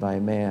temples made by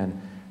man,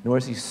 nor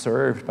is he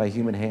served by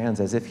human hands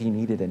as if he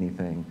needed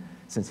anything,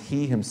 since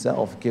he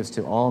himself gives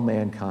to all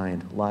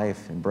mankind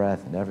life and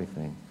breath and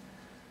everything.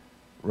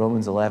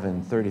 Romans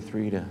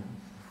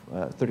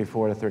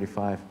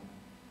 11:34-35.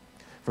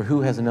 For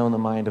who has known the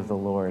mind of the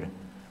Lord,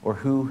 or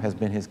who has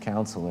been his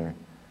counselor,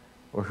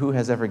 or who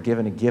has ever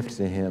given a gift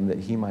to him that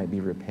he might be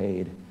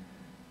repaid?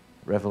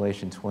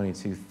 Revelation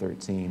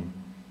 22:13.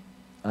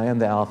 I am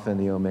the Alpha and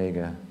the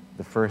Omega,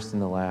 the first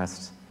and the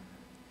last,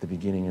 the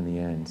beginning and the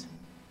end.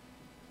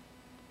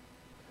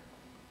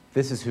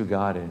 This is who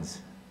God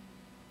is.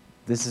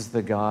 This is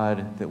the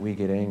God that we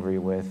get angry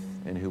with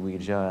and who we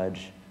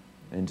judge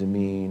and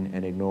demean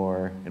and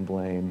ignore and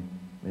blame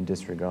and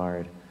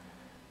disregard.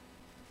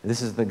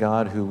 This is the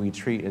God who we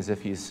treat as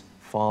if he's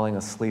falling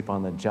asleep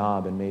on the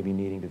job and maybe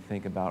needing to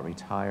think about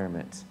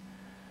retirement,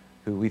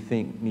 who we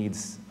think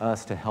needs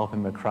us to help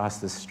him across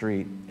the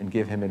street and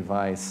give him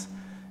advice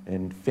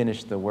and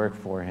finish the work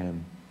for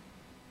him.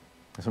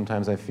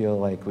 Sometimes I feel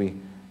like we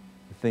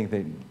think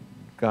that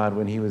God,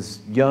 when he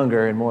was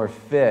younger and more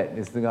fit,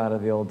 is the God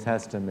of the Old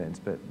Testament,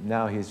 but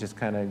now he's just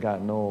kind of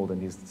gotten old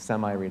and he's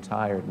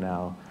semi-retired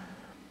now.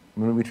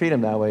 When we treat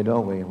him that way,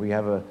 don't we?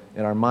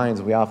 In our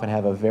minds, we often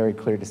have a very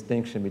clear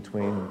distinction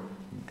between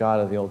God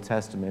of the Old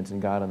Testament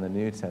and God in the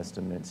New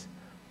Testament.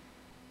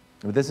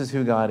 But this is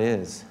who God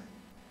is.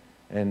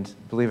 And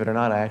believe it or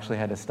not, I actually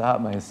had to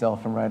stop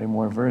myself from writing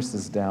more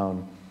verses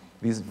down.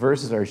 These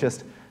verses are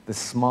just the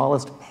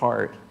smallest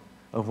part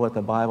of what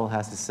the Bible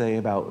has to say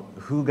about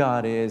who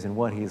God is and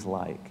what he's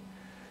like.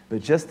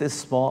 But just this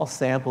small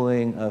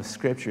sampling of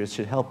scriptures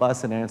should help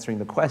us in answering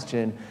the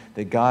question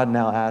that God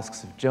now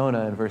asks of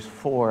Jonah in verse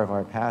 4 of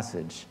our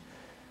passage.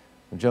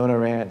 When Jonah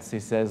rants, he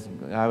says,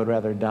 I would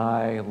rather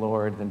die,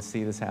 Lord, than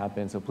see this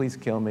happen, so please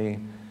kill me.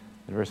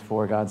 In verse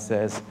 4, God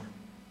says,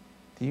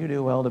 do you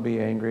do well to be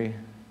angry?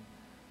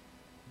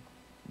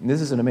 And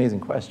this is an amazing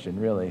question,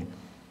 really.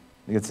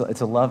 It's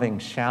a loving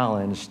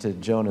challenge to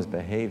Jonah's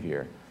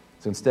behavior.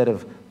 So instead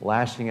of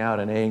lashing out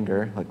in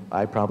anger, like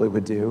I probably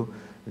would do,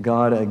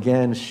 God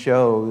again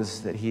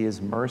shows that he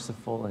is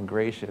merciful and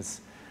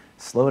gracious,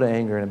 slow to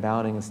anger and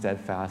abounding in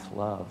steadfast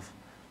love.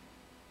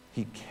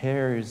 He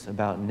cares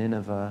about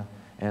Nineveh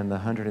and the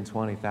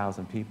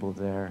 120,000 people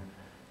there,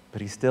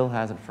 but he still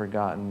hasn't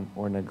forgotten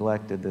or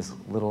neglected this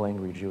little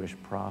angry Jewish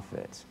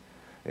prophet.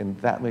 And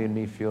that made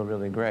me feel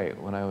really great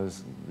when I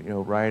was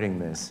writing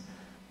this.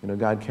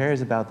 God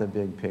cares about the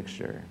big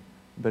picture,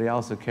 but he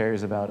also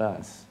cares about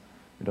us.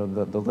 The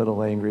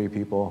little angry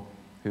people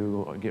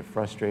who get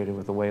frustrated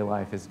with the way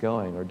life is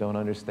going or don't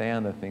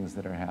understand the things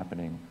that are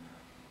happening.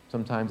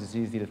 Sometimes it's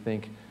easy to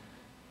think,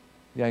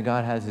 yeah,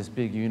 God has this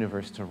big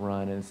universe to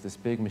run, and it's this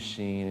big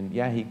machine, and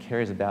yeah, he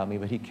cares about me,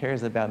 but he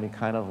cares about me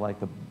kind of like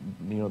the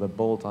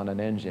bolt on an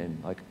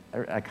engine. Like,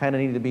 I kind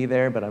of need to be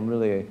there, but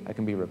I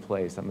can be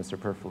replaced. I'm a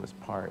superfluous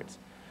part.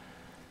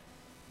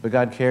 But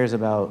God cares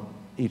about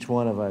each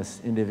one of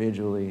us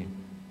individually,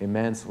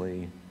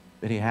 immensely,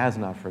 but he has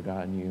not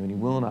forgotten you, and he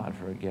will not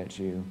forget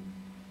you.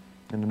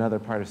 In another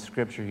part of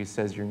Scripture, he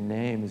says, your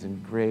name is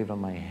engraved on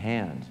my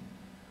hand.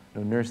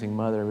 No nursing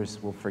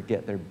mothers will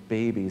forget their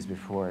babies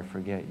before I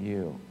forget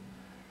you.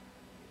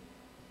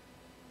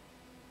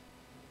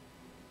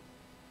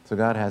 So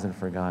God hasn't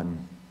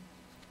forgotten.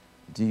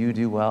 Do you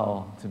do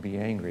well to be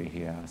angry,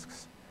 he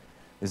asks.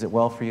 Is it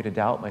well for you to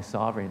doubt my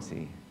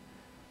sovereignty?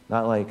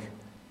 Not like,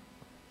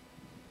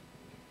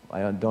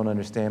 I don't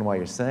understand why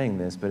you're saying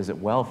this, but is it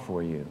well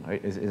for you?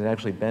 Is it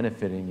actually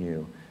benefiting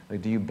you?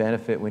 Like, do you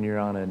benefit when you're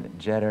on a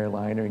jet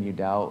airliner and you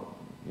doubt,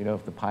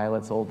 if the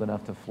pilot's old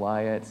enough to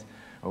fly it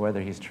or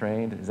whether he's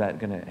trained? Is that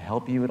going to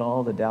help you at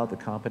all to doubt the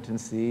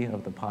competency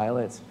of the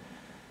pilot?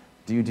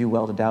 Do you do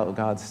well to doubt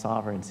God's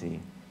sovereignty?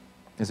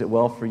 Is it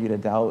well for you to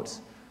doubt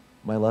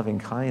my loving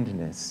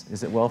kindness?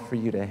 Is it well for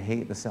you to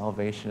hate the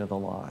salvation of the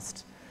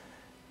lost?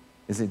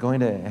 Is it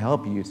going to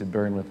help you to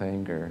burn with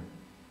anger?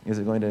 Is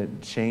it going to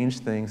change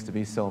things to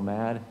be so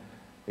mad?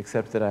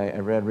 Except that I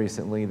read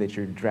recently that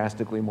you're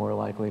drastically more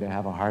likely to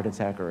have a heart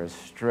attack or a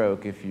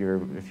stroke if you're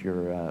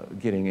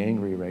getting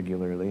angry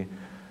regularly.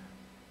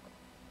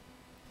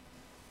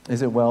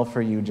 Is it well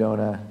for you,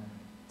 Jonah,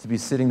 to be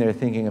sitting there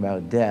thinking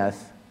about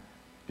death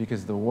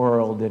because the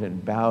world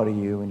didn't bow to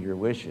you and your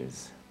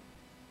wishes?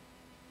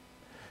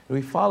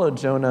 We followed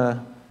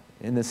Jonah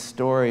in this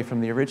story from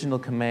the original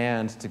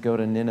command to go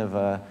to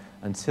Nineveh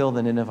until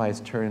the Ninevites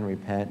turn and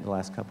repent, the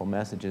last couple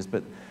messages.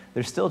 But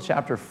there's still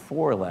chapter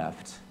 4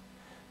 left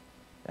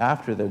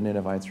after the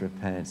Ninevites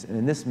repent.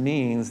 And this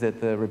means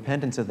that the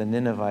repentance of the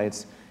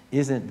Ninevites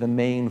isn't the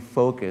main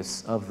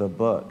focus of the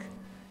book.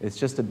 It's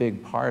just a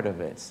big part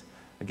of it.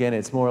 Again,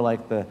 it's more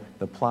like the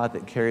plot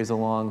that carries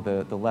along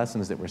the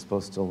lessons that we're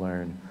supposed to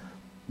learn.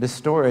 This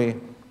story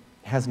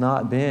has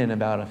not been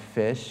about a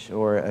fish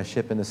or a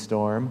ship in the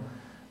storm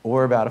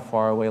or about a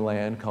faraway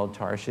land called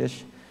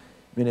Tarshish.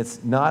 I mean,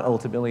 it's not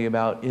ultimately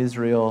about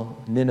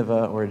Israel,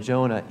 Nineveh, or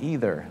Jonah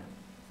either.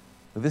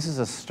 This is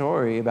a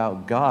story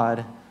about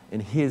God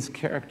and his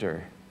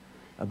character,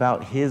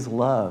 about his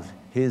love,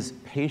 his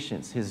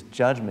patience, his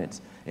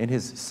judgment, and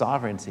his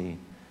sovereignty.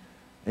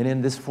 And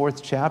in this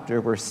 4th chapter,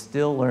 we're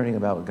still learning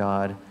about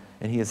God,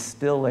 and he is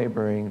still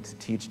laboring to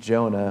teach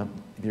Jonah,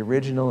 the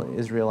original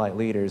Israelite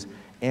leaders,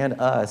 and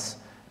us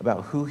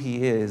about who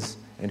he is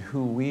and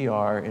who we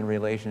are in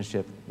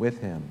relationship with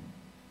him.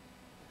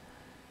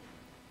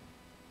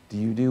 Do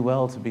you do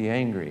well to be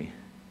angry?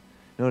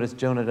 Notice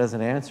Jonah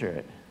doesn't answer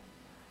it.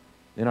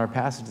 And our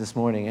passage this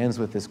morning ends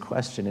with this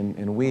question,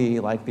 and we,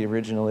 like the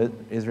original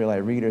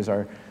Israelite readers,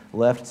 are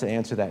left to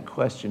answer that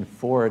question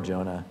for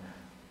Jonah.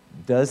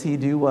 Does he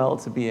do well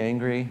to be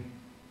angry?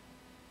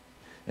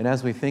 And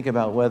as we think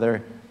about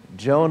whether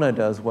Jonah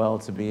does well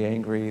to be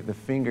angry, the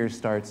finger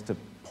starts to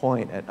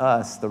point at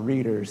us, the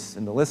readers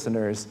and the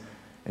listeners,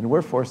 and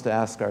we're forced to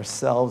ask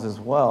ourselves as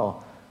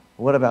well,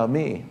 what about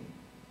me?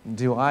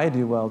 Do I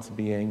do well to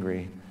be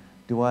angry?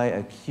 Do I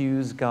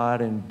accuse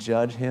God and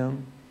judge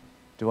him?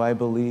 Do I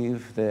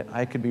believe that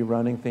I could be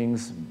running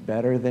things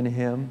better than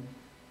him?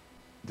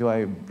 Do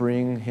I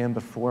bring him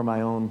before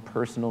my own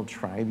personal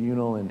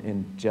tribunal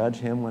and judge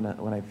him when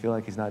I feel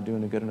like he's not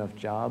doing a good enough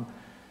job?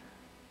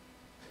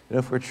 And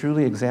if we're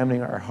truly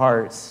examining our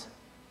hearts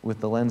with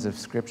the lens of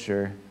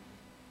Scripture,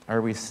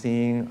 are we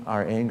seeing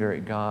our anger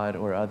at God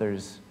or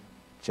others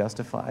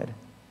justified?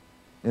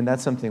 And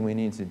that's something we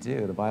need to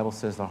do. The Bible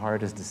says the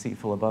heart is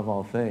deceitful above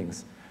all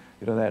things.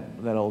 You know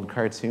that old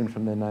cartoon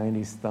from the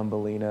 90s,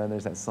 Thumbelina, and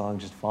there's that song,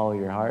 Just Follow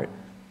Your Heart?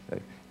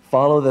 Like,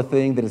 follow the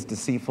thing that is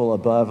deceitful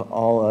above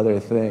all other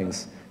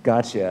things.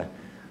 Gotcha.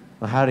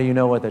 Well, how do you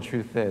know what the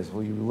truth is?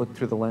 Well, you look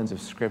through the lens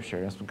of Scripture.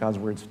 That's what God's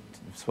Word's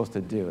supposed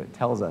to do. It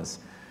tells us.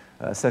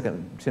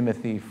 2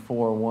 Timothy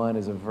 4:1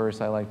 is a verse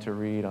I like to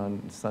read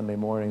on Sunday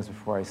mornings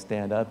before I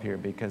stand up here,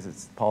 because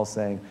it's Paul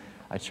saying,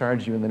 I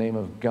charge you in the name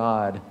of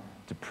God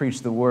to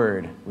preach the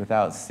word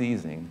without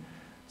ceasing,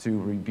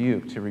 to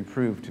rebuke, to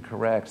reprove, to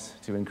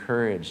correct, to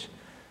encourage.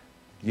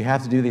 You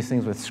have to do these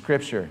things with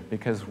Scripture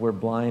because we're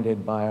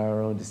blinded by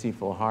our own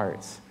deceitful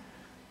hearts.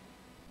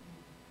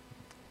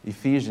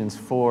 Ephesians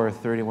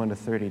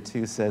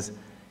 4:31-32 says,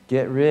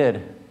 get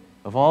rid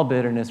of all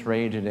bitterness,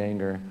 rage, and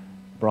anger,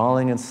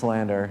 brawling and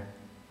slander,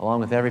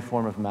 along with every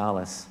form of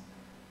malice.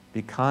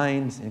 Be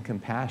kind and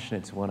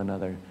compassionate to one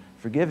another,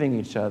 forgiving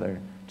each other,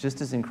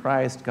 just as in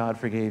Christ God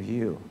forgave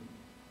you.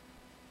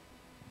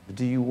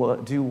 Do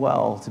you do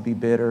well to be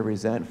bitter,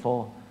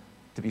 resentful,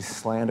 to be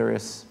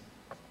slanderous,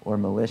 or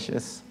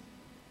malicious?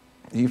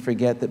 Do you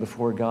forget that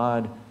before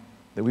God,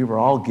 that we were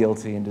all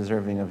guilty and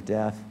deserving of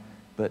death,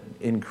 but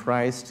in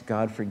Christ,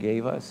 God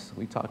forgave us.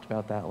 We talked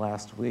about that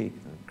last week.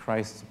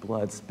 Christ's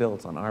blood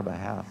spilt on our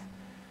behalf.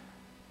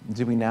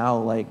 Do we now,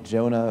 like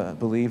Jonah,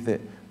 believe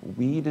that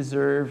we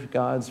deserve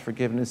God's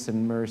forgiveness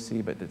and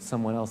mercy, but that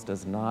someone else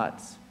does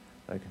not?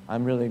 Like,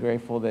 I'm really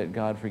grateful that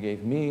God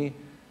forgave me,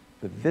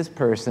 but this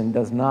person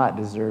does not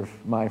deserve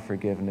my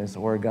forgiveness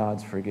or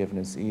God's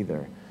forgiveness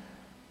either.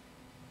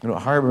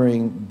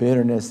 Harboring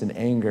bitterness and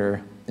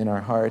anger in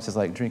our hearts is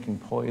like drinking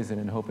poison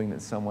and hoping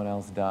that someone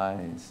else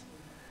dies.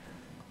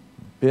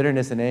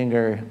 Bitterness and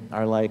anger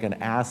are like an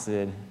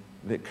acid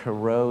that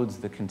corrodes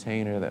the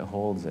container that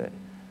holds it.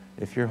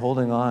 If you're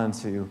holding on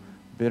to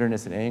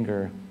bitterness and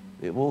anger,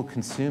 it will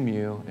consume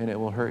you and it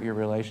will hurt your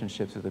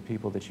relationships with the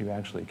people that you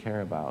actually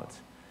care about.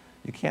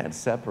 You can't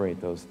separate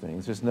those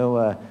things. There's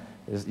no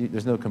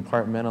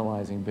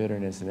compartmentalizing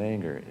bitterness and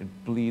anger.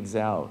 It bleeds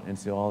out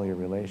into all your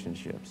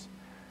relationships.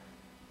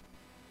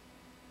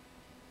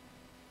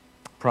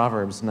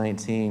 Proverbs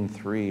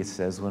 19:3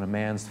 says, when a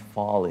man's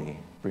folly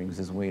brings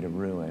his way to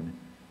ruin,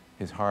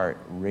 his heart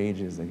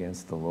rages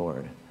against the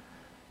Lord.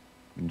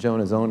 And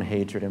Jonah's own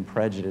hatred and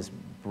prejudice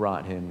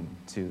brought him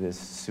to this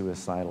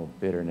suicidal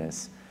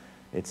bitterness.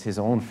 It's his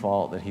own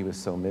fault that he was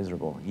so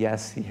miserable.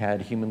 Yes, he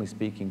had, humanly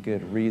speaking,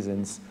 good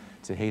reasons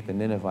to hate the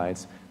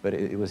Ninevites, but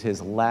it was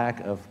his lack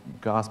of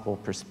gospel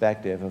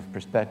perspective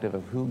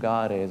of who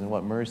God is and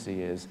what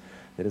mercy is,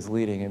 that is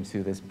leading him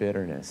to this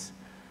bitterness.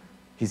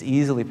 He's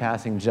easily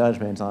passing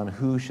judgment on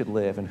who should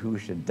live and who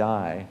should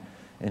die,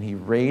 and he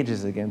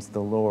rages against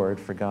the Lord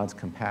for God's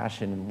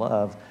compassion and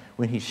love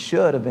when he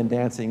should have been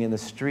dancing in the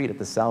street at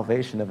the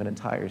salvation of an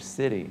entire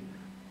city.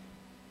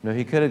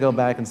 He could have gone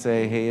back and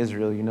say, hey,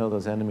 Israel, you know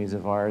those enemies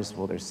of ours,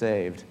 well, they're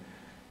saved.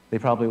 They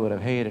probably would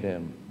have hated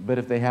him. But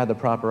if they had the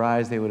proper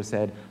eyes, they would have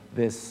said,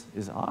 this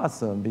is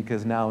awesome,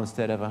 because now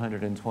instead of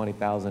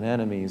 120,000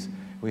 enemies,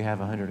 we have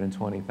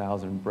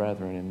 120,000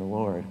 brethren in the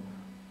Lord.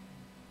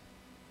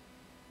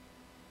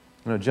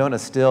 Jonah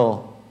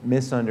still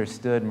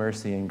misunderstood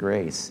mercy and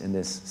grace in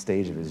this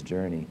stage of his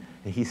journey.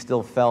 He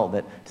still felt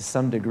that, to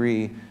some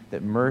degree,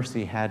 that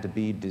mercy had to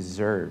be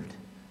deserved,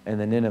 and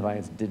the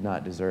Ninevites did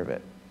not deserve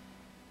it.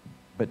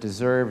 But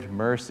deserved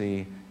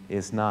mercy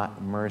is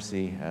not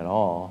mercy at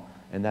all,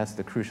 and that's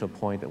the crucial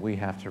point that we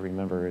have to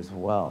remember as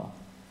well.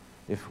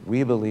 If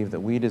we believe that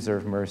we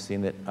deserve mercy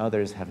and that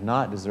others have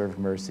not deserved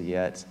mercy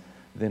yet,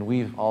 then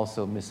we've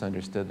also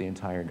misunderstood the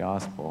entire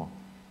gospel.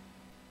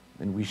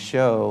 And we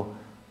show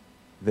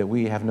that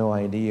we have no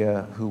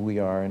idea who we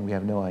are and we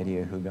have no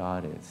idea who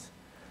God is.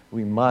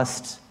 We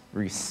must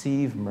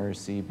receive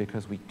mercy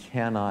because we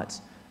cannot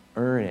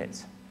earn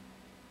it.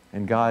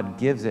 And God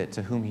gives it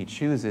to whom he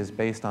chooses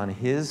based on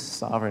his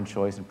sovereign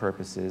choice and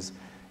purposes,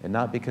 and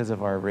not because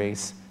of our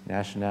race,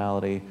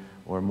 nationality,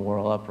 or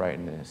moral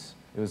uprightness.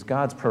 It was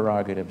God's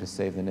prerogative to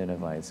save the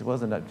Ninevites. It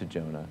wasn't up to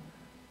Jonah.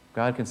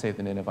 God can save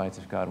the Ninevites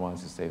if God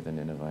wants to save the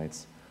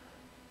Ninevites.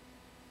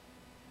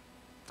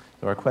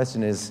 So our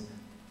question is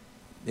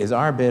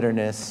our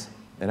bitterness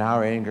and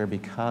our anger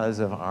because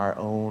of our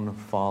own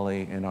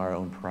folly and our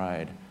own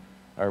pride?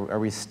 Are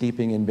we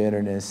steeping in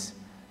bitterness?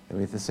 And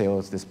we have to say, oh,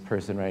 it's this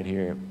person right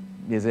here.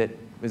 Is it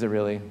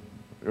really?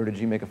 Or did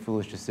you make a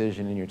foolish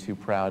decision and you're too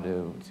proud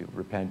to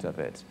repent of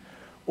it?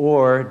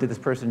 Or did this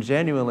person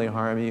genuinely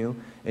harm you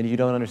and you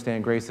don't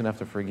understand grace enough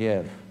to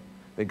forgive?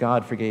 That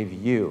God forgave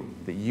you,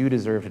 that you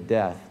deserved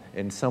death,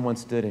 and someone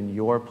stood in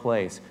your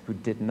place who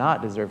did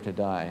not deserve to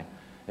die.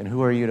 And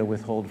who are you to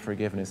withhold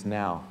forgiveness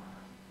now?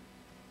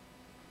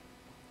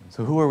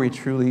 So who are we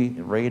truly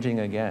raging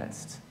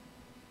against?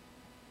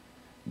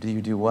 Do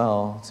you do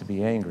well to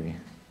be angry?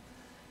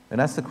 And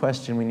that's the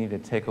question we need to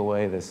take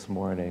away this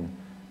morning.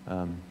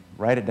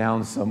 Write it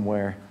down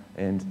somewhere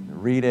and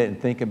read it and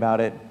think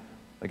about it.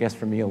 I guess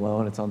for me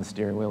alone, it's on the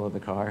steering wheel of the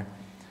car.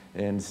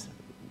 And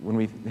when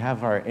we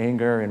have our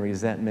anger and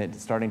resentment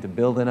starting to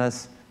build in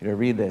us,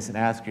 read this and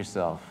ask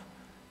yourself,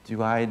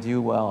 do I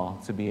do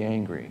well to be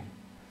angry?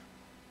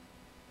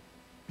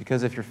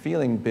 Because if you're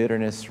feeling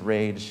bitterness,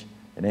 rage,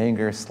 and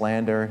anger,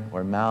 slander,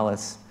 or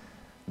malice,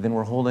 then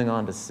we're holding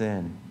on to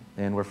sin,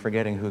 and we're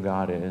forgetting who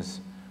God is,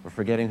 we're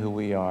forgetting who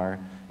we are,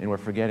 and we're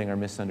forgetting or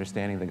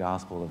misunderstanding the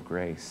gospel of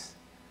grace.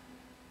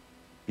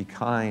 Be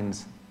kind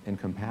and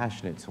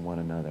compassionate to one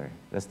another.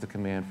 That's the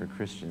command for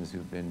Christians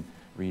who've been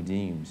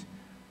redeemed.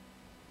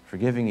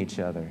 Forgiving each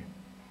other,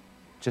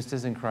 just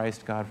as in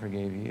Christ God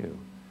forgave you.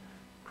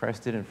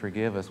 Christ didn't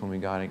forgive us when we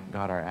got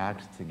our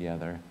act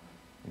together.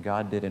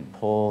 God didn't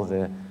pull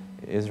the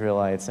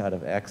Israelites out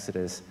of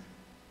Exodus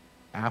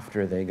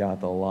after they got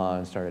the law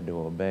and started to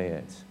obey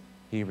it.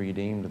 He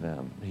redeemed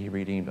them. He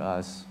redeemed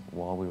us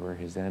while we were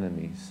his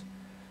enemies.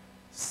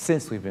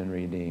 Since we've been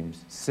redeemed,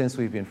 since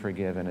we've been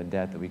forgiven a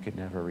debt that we could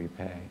never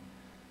repay.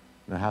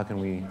 Now, how can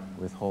we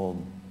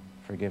withhold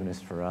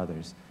forgiveness for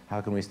others?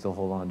 How can we still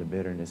hold on to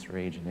bitterness,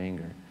 rage, and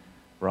anger,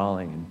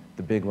 brawling, and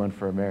the big one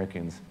for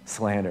Americans,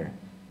 slander?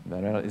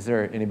 Is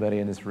there anybody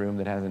in this room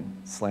that hasn't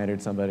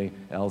slandered somebody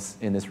else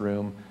in this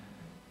room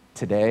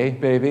today,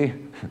 baby?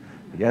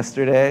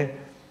 Yesterday?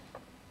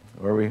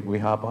 Or we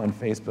hop on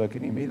Facebook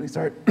and immediately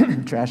start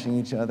trashing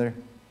each other.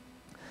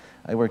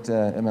 I worked,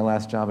 at my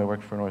last job, I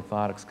worked for an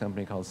orthotics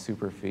company called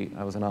Superfeet.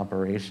 I was in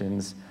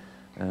operations,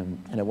 and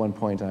at one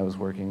point I was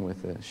working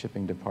with the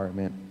shipping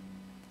department.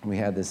 We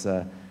had this,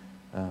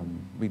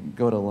 we'd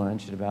go to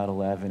lunch at about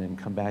 11 and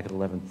come back at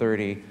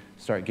 11:30,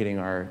 start getting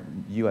our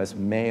U.S.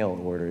 mail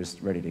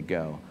orders ready to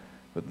go.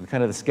 But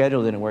the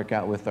schedule didn't work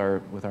out with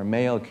our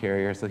mail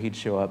carrier, so he'd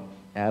show up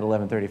at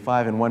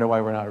 11:35 and wonder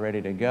why we're not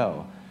ready to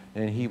go.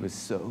 And he was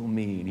so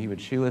mean. He would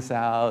chew us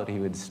out. He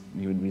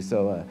would be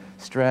so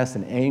stressed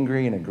and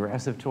angry and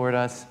aggressive toward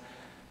us.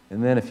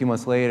 And then a few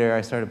months later, I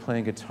started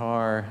playing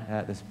guitar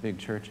at this big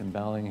church in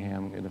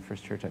Bellingham, the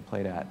first church I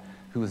played at.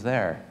 Who was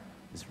there?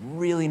 This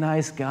really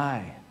nice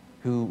guy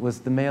who was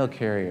the mail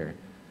carrier.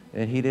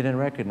 And he didn't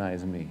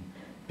recognize me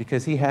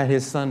because he had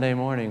his Sunday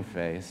morning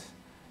face,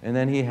 and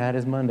then he had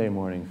his Monday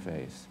morning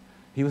face.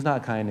 He was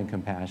not kind and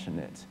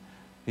compassionate.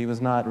 He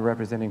was not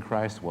representing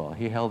Christ well.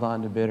 He held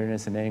on to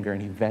bitterness and anger,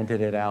 and he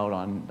vented it out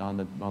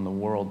on the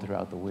world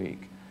throughout the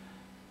week.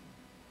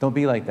 Don't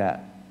be like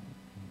that.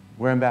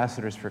 We're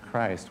ambassadors for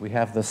Christ. We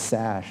have the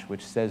sash,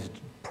 which says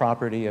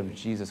property of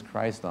Jesus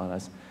Christ on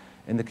us,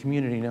 and the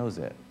community knows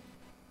it.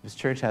 This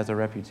church has a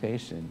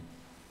reputation.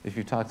 If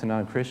you talk to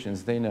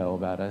non-Christians, they know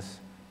about us.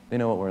 They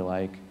know what we're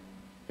like.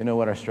 They know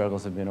what our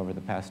struggles have been over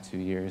the past 2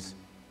 years.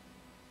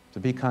 So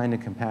be kind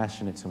and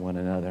compassionate to one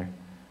another,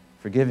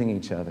 forgiving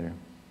each other,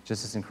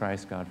 just as in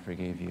Christ God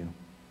forgave you.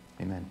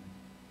 Amen.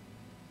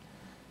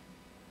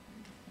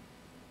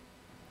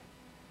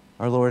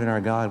 Our Lord and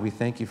our God, we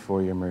thank you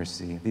for your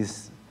mercy.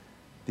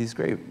 These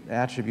great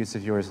attributes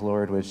of yours,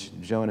 Lord, which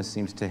Jonah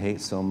seems to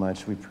hate so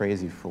much, we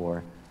praise you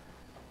for.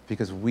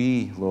 Because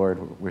we,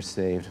 Lord, were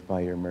saved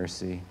by your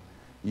mercy.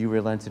 You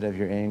relented of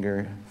your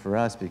anger for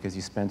us because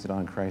you spent it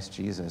on Christ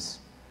Jesus.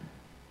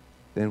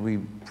 Then we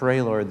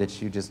pray, Lord,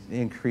 that you just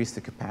increase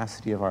the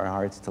capacity of our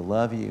hearts to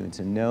love you and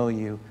to know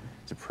you,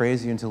 to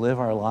praise you and to live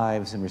our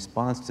lives in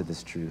response to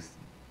this truth.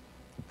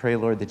 We pray,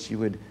 Lord, that you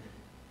would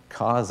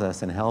cause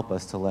us and help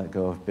us to let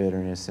go of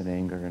bitterness and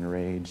anger and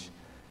rage,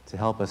 to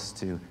help us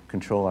to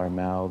control our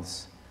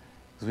mouths,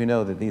 because we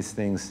know that these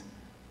things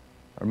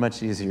are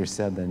much easier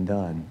said than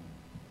done.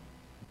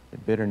 The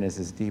bitterness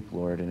is deep,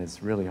 Lord, and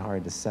it's really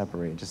hard to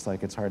separate, just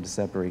like it's hard to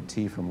separate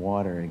tea from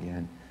water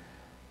again.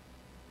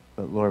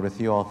 But Lord, with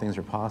you all things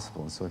are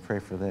possible, so we pray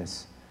for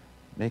this.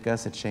 Make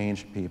us a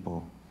changed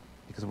people,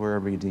 because we're a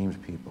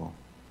redeemed people.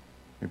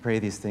 We pray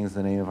these things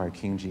in the name of our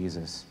King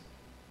Jesus.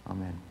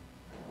 Amen.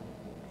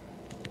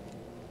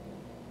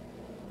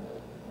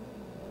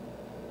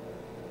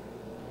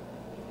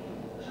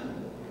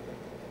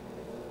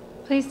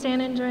 Please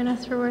stand and join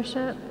us for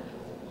worship.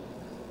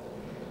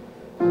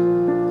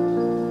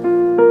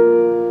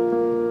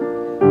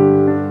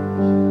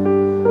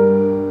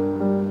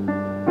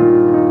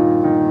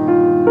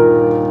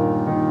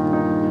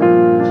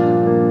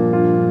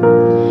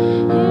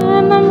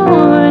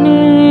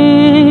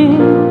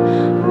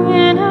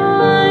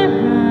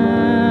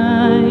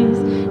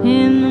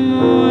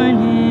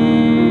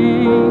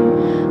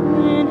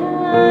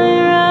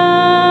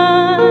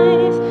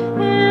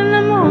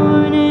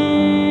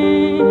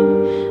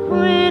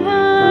 When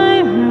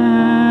I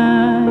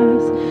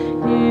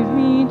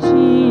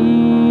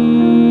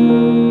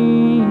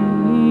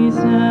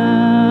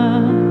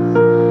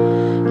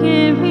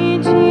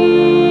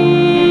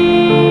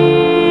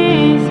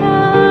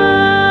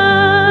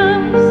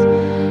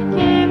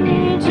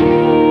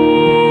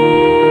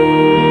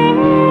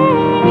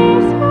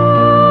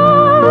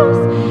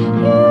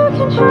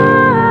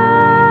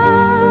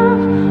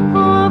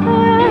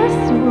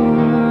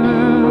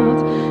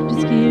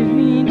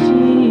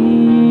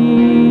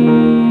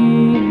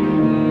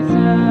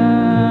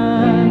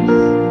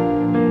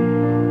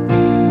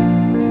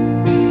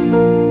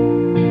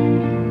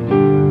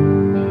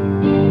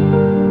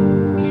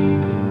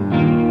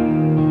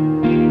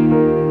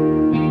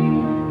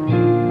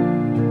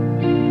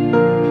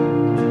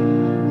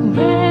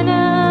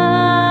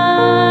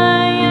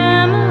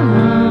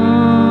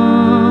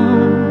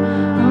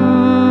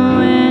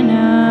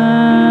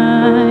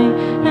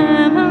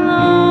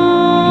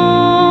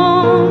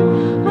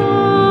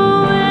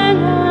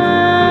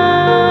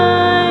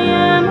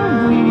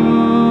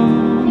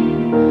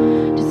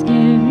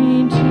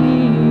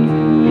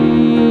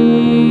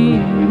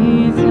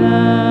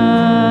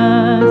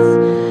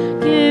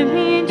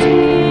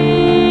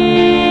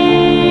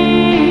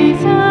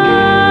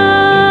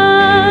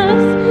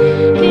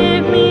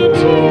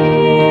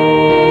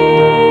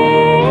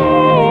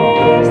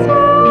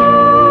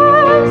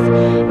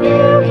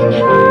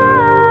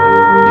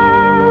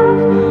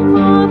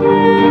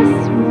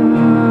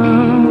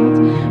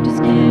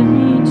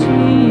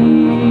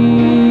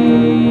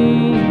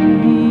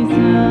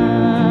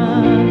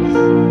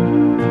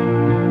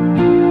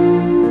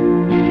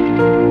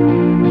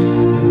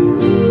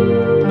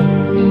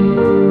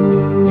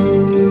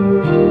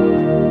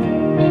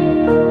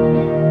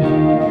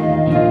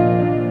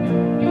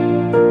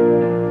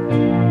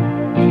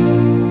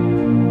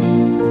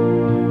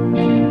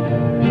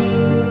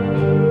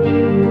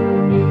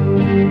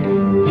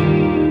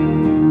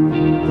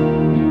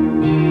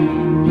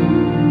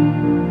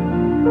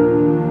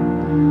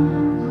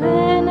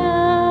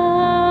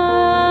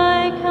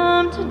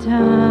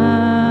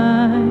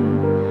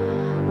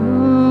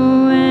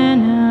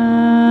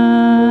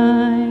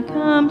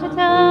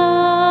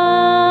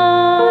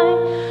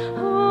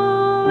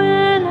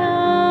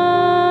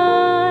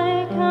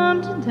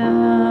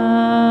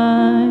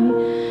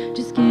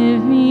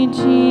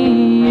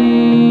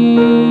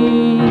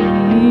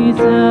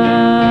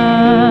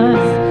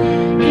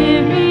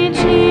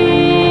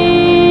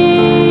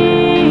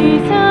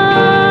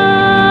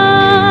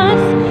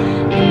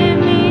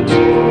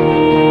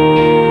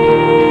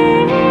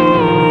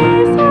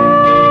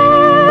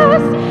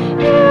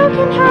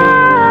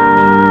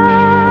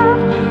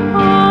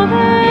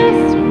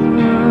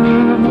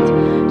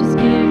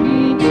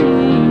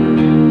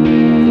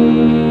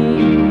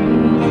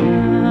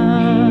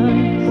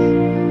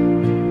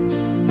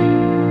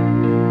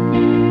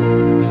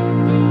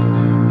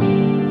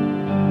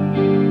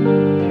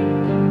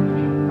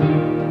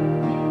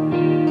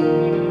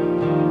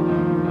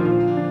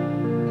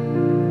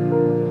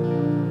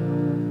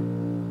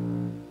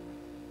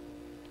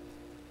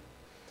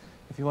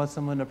you want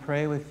someone to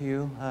pray with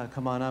you,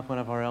 come on up. One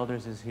of our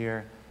elders is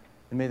here.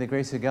 And may the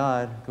grace of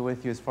God go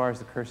with you as far as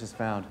the curse is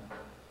found.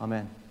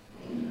 Amen.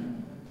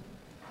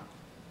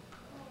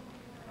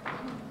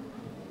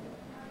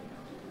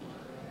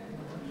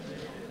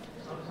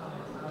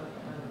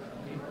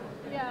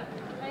 Yeah,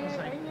 I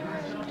knew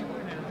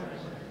it.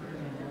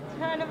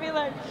 Trying to be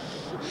like.